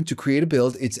do to create a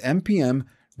build, it's npm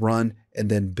run and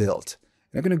then build.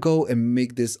 And I'm going to go and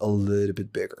make this a little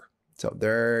bit bigger. So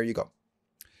there you go.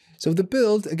 So the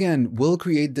build, again, will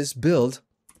create this build,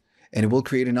 and it will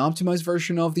create an optimized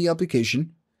version of the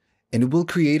application, and it will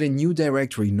create a new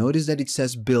directory. Notice that it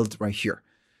says build right here.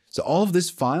 So all of these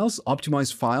files,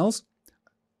 optimized files,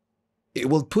 it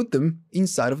will put them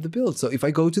inside of the build. So if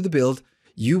I go to the build,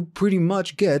 you pretty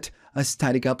much get a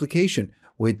static application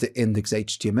with the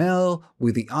index.html,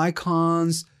 with the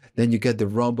icons, then you get the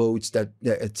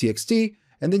robots.txt,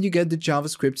 and then you get the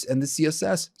JavaScripts and the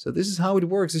CSS. So this is how it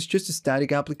works. It's just a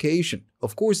static application.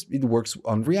 Of course, it works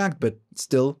on React, but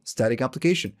still static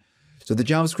application. So the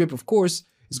JavaScript, of course,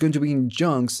 is going to be in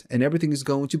chunks, and everything is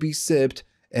going to be zipped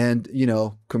and,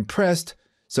 compressed.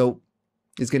 So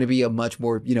it's going to be a much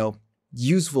more,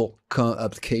 useful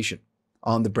application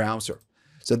on the browser.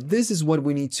 So this is what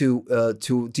we need to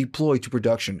deploy to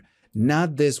production,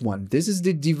 not this one. This is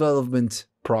the development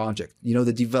project,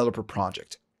 the developer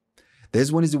project. This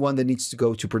one is the one that needs to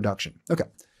go to production. Okay,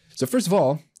 so first of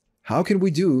all, how can we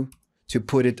do to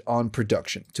put it on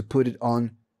production, to put it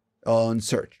on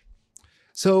search?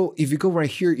 So if you go right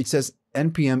here, it says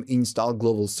npm install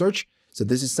global search. So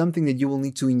this is something that you will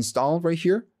need to install right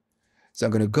here. So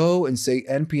I'm going to go and say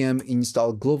npm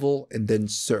install global and then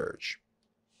search.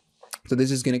 So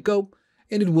this is going to go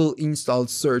and it will install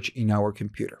search in our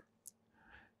computer.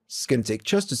 It's going to take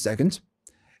just a second.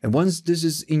 And once this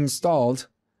is installed,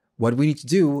 what we need to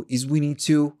do is we need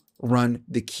to run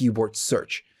the keyword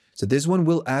search. So this one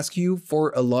will ask you for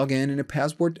a login and a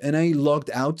password, and I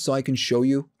logged out so I can show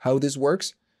you how this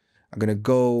works. I'm going to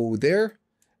go there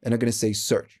and I'm going to say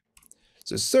search.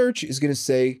 So search is going to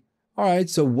say, all right,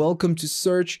 so welcome to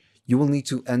search. You will need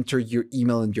to enter your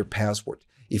email and your password.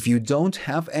 If you don't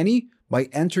have any, by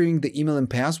entering the email and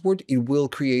password, it will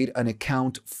create an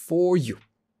account for you.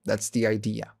 That's the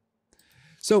idea.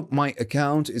 So my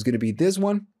account is going to be this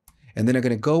one, and then I'm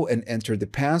going to go and enter the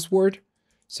password.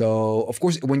 So of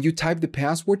course, when you type the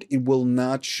password, it will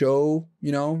not show,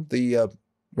 the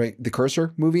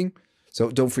cursor moving.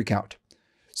 So don't freak out.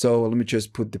 So let me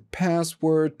just put the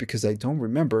password because I don't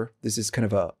remember. This is kind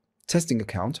of a testing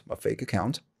account, a fake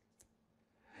account.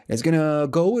 It's going to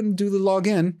go and do the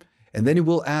login, and then it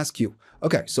will ask you,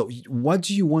 okay, so what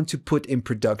do you want to put in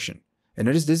production? And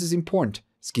notice this is important.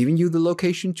 It's giving you the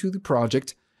location to the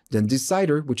project, then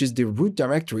decider, which is the root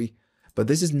directory, but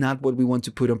this is not what we want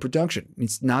to put on production.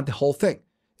 It's not the whole thing.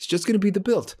 It's just going to be the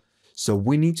build. So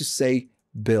we need to say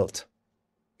build.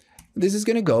 This is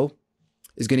going to go.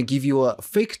 It's going to give you a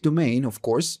fake domain, of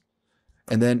course,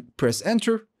 and then press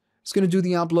enter. It's going to do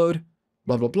the upload,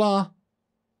 blah, blah, blah,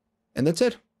 and that's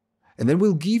it. And then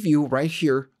we'll give you right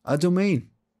here a domain.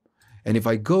 And if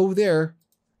I go there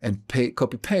and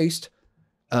copy paste,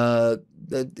 you're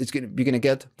gonna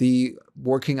get the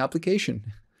working application.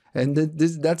 And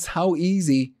that's how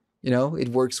easy it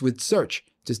works with search.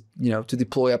 Just to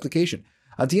deploy application.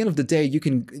 At the end of the day, you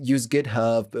can use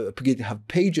GitHub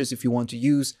Pages if you want to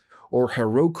use, or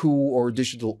Heroku or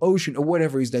DigitalOcean or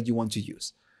whatever it is that you want to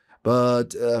use.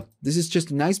 But this is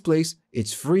just a nice place.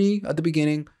 It's free at the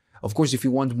beginning. Of course, if you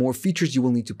want more features, you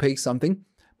will need to pay something,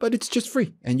 but it's just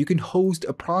free. And you can host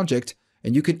a project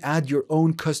and you can add your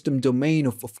own custom domain,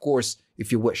 of course,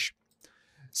 if you wish.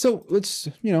 So let's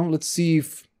see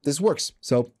if this works.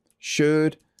 So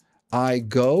should I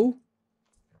go?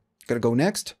 Gonna go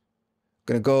next.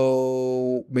 Gonna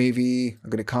go, maybe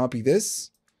I'm gonna copy this.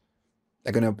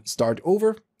 I'm gonna start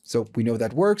over. So we know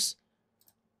that works.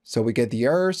 So we get the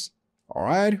errors. All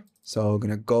right. So I'm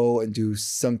gonna go and do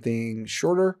something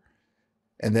shorter.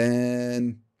 And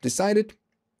then decide it.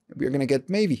 We're going to get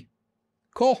maybe.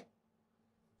 Cool.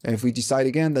 And if we decide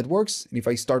again, that works. And if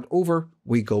I start over,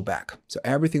 we go back. So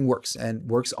everything works and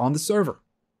works on the server.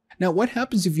 Now, what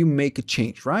happens if you make a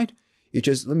change, right?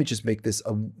 Let me just make this,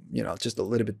 just a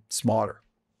little bit smaller.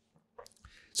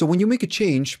 So when you make a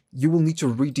change, you will need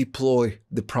to redeploy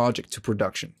the project to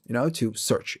production, to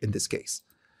search in this case.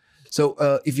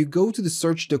 So if you go to the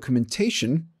search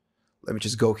documentation, let me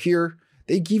just go here.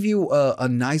 They give you a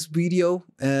nice video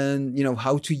and,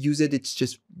 how to use it. It's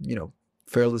just,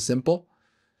 fairly simple.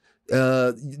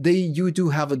 You do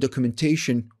have a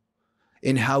documentation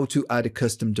in how to add a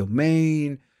custom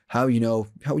domain, how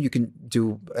you can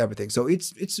do everything. So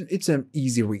it's an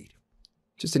easy read,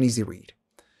 just an easy read.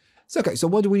 So, okay, so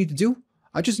what do we need to do?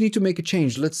 I just need to make a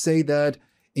change. Let's say that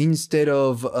instead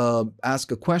of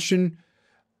ask a question,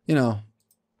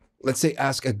 let's say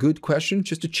ask a good question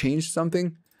just to change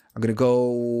something. I'm going to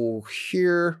go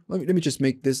here. Let me just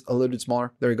make this a little bit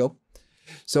smaller. There we go.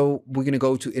 So we're going to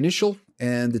go to initial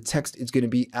and the text is going to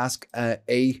be ask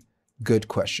a good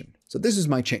question. So this is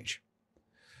my change.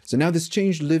 So now this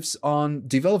change lives on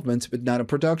development, but not in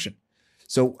production.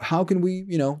 So how can we,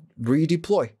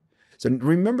 redeploy? So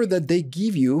remember that they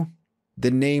give you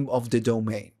the name of the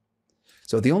domain.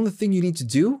 So the only thing you need to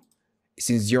do,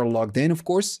 since you're logged in, of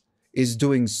course, is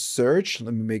doing search.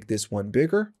 Let me make this one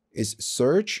bigger. Is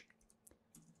search,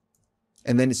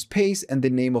 and then space and the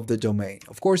name of the domain.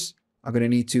 Of course, I'm going to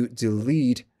need to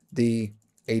delete the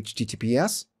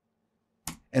HTTPS,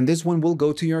 and this one will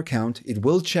go to your account. It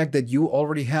will check that you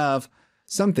already have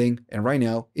something, and right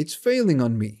now it's failing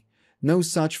on me. No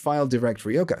such file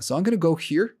directory. Okay, so I'm going to go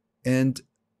here and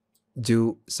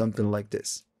do something like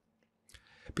this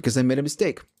because I made a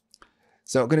mistake.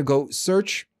 So I'm going to go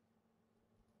search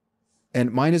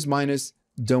and minus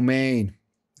domain.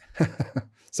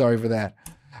 Sorry for that.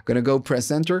 I'm going to go press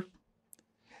enter.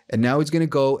 And now it's going to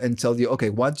go and tell you, okay,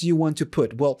 what do you want to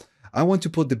put? Well, I want to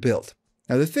put the build.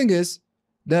 Now, the thing is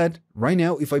that right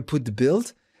now, if I put the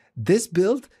build, this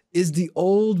build is the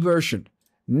old version,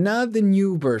 not the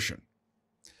new version.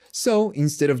 So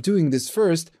instead of doing this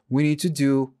first, we need to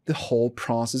do the whole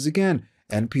process again.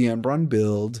 npm run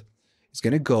build. It's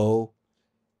going to go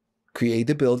create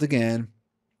the build again.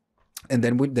 And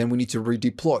then we need to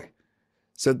redeploy.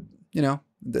 So,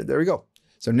 there we go.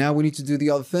 So now we need to do the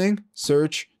other thing,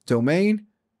 search domain.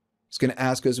 It's going to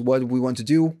ask us what we want to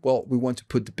do. Well, we want to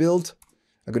put the build.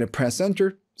 I'm going to press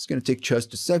enter. It's going to take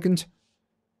just a second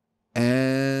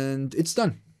and it's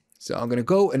done. So I'm going to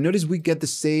go and notice we get the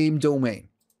same domain.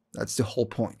 That's the whole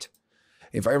point.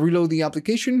 If I reload the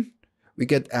application, we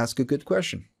get ask a good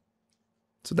question.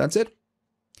 So that's it.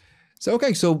 So,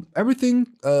 okay. So everything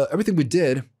we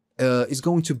did is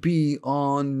going to be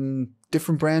on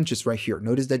different branches right here.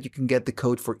 Notice that you can get the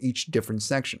code for each different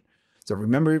section. So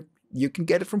remember, you can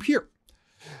get it from here.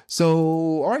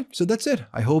 So, all right, so that's it.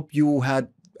 I hope you had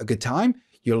a good time.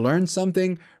 You learned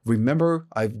something. Remember,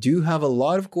 I do have a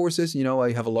lot of courses. You know,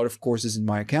 I have a lot of courses in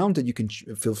my account that you can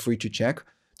feel free to check,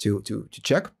 to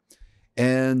check.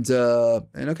 And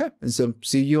okay, and so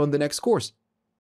see you on the next course.